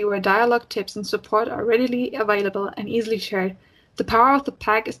community where dialogue, tips, and support are readily available and easily shared. The power of the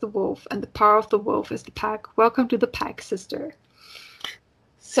pack is the wolf, and the power of the wolf is the pack. Welcome to the pack, sister.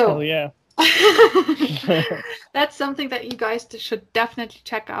 So, Hell yeah. That's something that you guys should definitely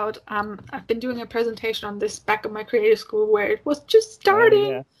check out. I've been doing a presentation on this back at my creative school where it was just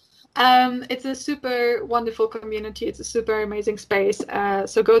starting. It's a super wonderful community. It's a super amazing space.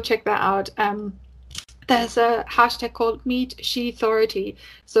 So go check that out. There's a hashtag called Meet She Authority.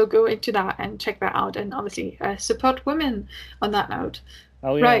 So go into that and check that out. And obviously support women on that note.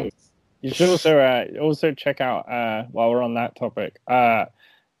 Oh, yeah. Right. You should also check out, while we're on that topic,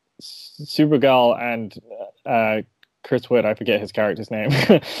 Supergirl and Chris Wood, I forget his character's name,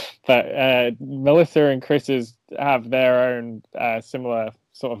 but Melissa and Chris's have their own similar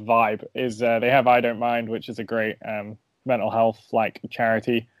sort of vibe. They have I Don't Mind, which is a great mental health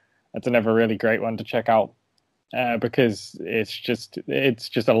charity. That's another really great one to check out because it's just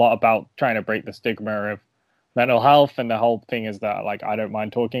a lot about trying to break the stigma of mental health, and the whole thing is that I don't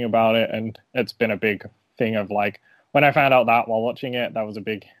mind talking about it, and it's been a big thing of when I found out that while watching it, that was a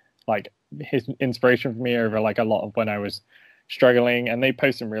big his inspiration for me over a lot of when I was struggling. And they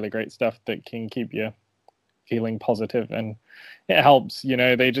post some really great stuff that can keep you feeling positive, and it helps.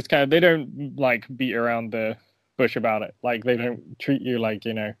 They just they don't beat around the bush about it. They don't treat you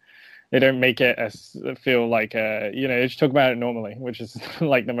they don't make it feel they just talk about it normally, which is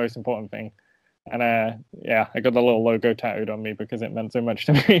the most important thing. And I got the little logo tattooed on me because it meant so much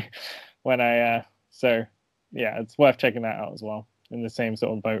to me when it's worth checking that out as well, in the same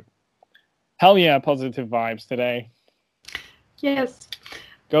sort of boat. Hell yeah, positive vibes today. Yes.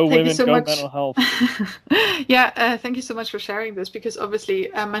 Go thank women, so go much. Mental health. Thank you so much for sharing this, because obviously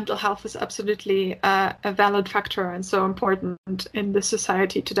mental health is absolutely a valid factor and so important in the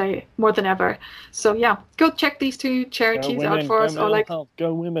society today more than ever. So yeah, go check these two charities women, out for us. Or health.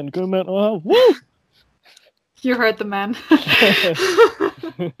 Go women, go mental health. Woo! You heard the man.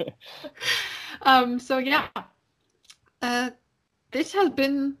 This has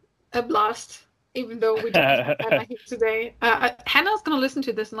been a blast. Even though we don't have Hannah here today. Hannah's going to listen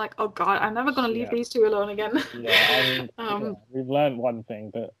to this and oh God, I'm never going to leave these two alone again. We've learned one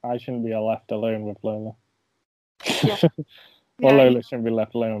thing, that I shouldn't be left alone with Lola. Yeah. Lola shouldn't be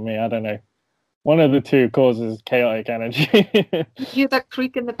left alone with me. I don't know. One of the two causes chaotic energy. You hear that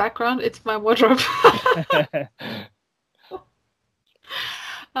creak in the background? It's my wardrobe.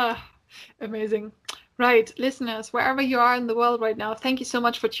 Amazing. Right, listeners, wherever you are in the world right now, thank you so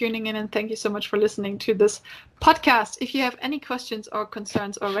much for tuning in, and thank you so much for listening to this podcast. If you have any questions or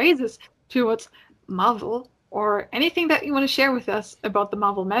concerns or raises towards Marvel, or anything that you want to share with us about the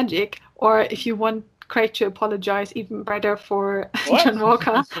Marvel magic, or if you want Craig to apologize even better for John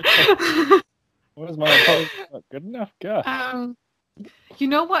Walker. Was my apology not good enough? God. You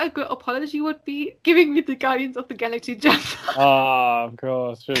know what a good apology would be? Giving me the Guardians of the Galaxy jump. Of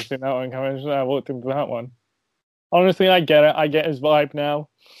course. Should have seen that one coming. I walked into that one. Honestly, I get it. I get his vibe now.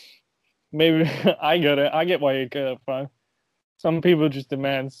 Maybe I get it. I get why you get it from. Some people just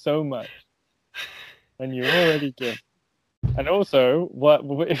demand so much when you already give. And also, when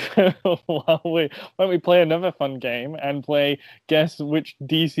we play another fun game and play guess which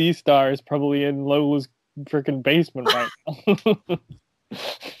DC star is probably in Lola's freaking basement right now.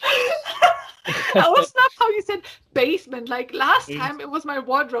 That was not how you said basement. Last time it was my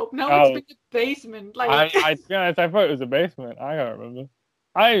wardrobe. Now it's been the basement. I thought it was a basement. I don't remember.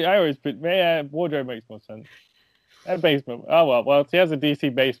 I always put wardrobe makes more sense. A basement. Oh well, she has a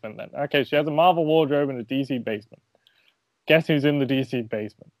DC basement then. Okay, she has a Marvel wardrobe and a DC basement. Guess who's in the DC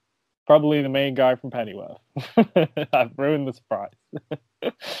basement? Probably the main guy from Pennyworth. I've ruined the surprise.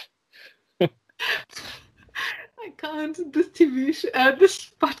 I can't. This TV show, this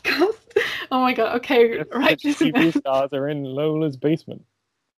podcast. Oh my god. Okay, right. TV stars are in Lola's basement.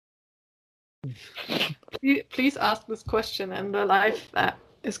 Please ask this question in the live that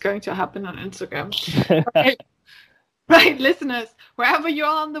is going to happen on Instagram. Right, listeners, wherever you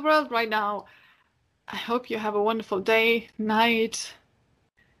are in the world right now, I hope you have a wonderful day, night,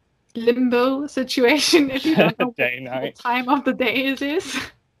 limbo situation if you don't know what time of the day it is.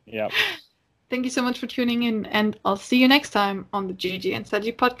 Yep. Thank you so much for tuning in, and I'll see you next time on the Gigi and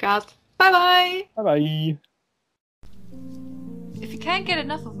Saji podcast. Bye-bye. Bye-bye. If you can't get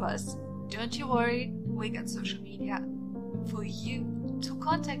enough of us, don't you worry, we got social media for you to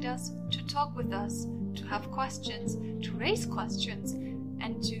contact us, to talk with us, to have questions, to raise questions,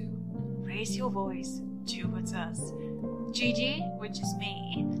 and to raise your voice towards us. Gigi, which is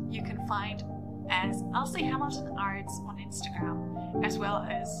me, you can find as Elsie Hamilton Arts on Instagram, as well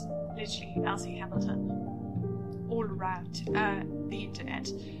as literally Elsie Hamilton all around the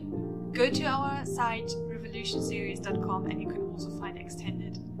internet. Go to our site revolutionseries.com and you can also find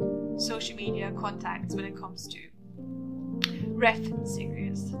extended social media contacts when it comes to Ref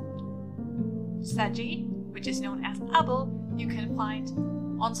series. Saji, which is known as Abel, you can find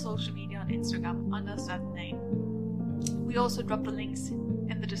on social media on Instagram under a certain name. We also drop the links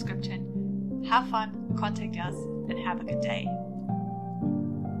in the description. Have fun, contact us, and have a good day.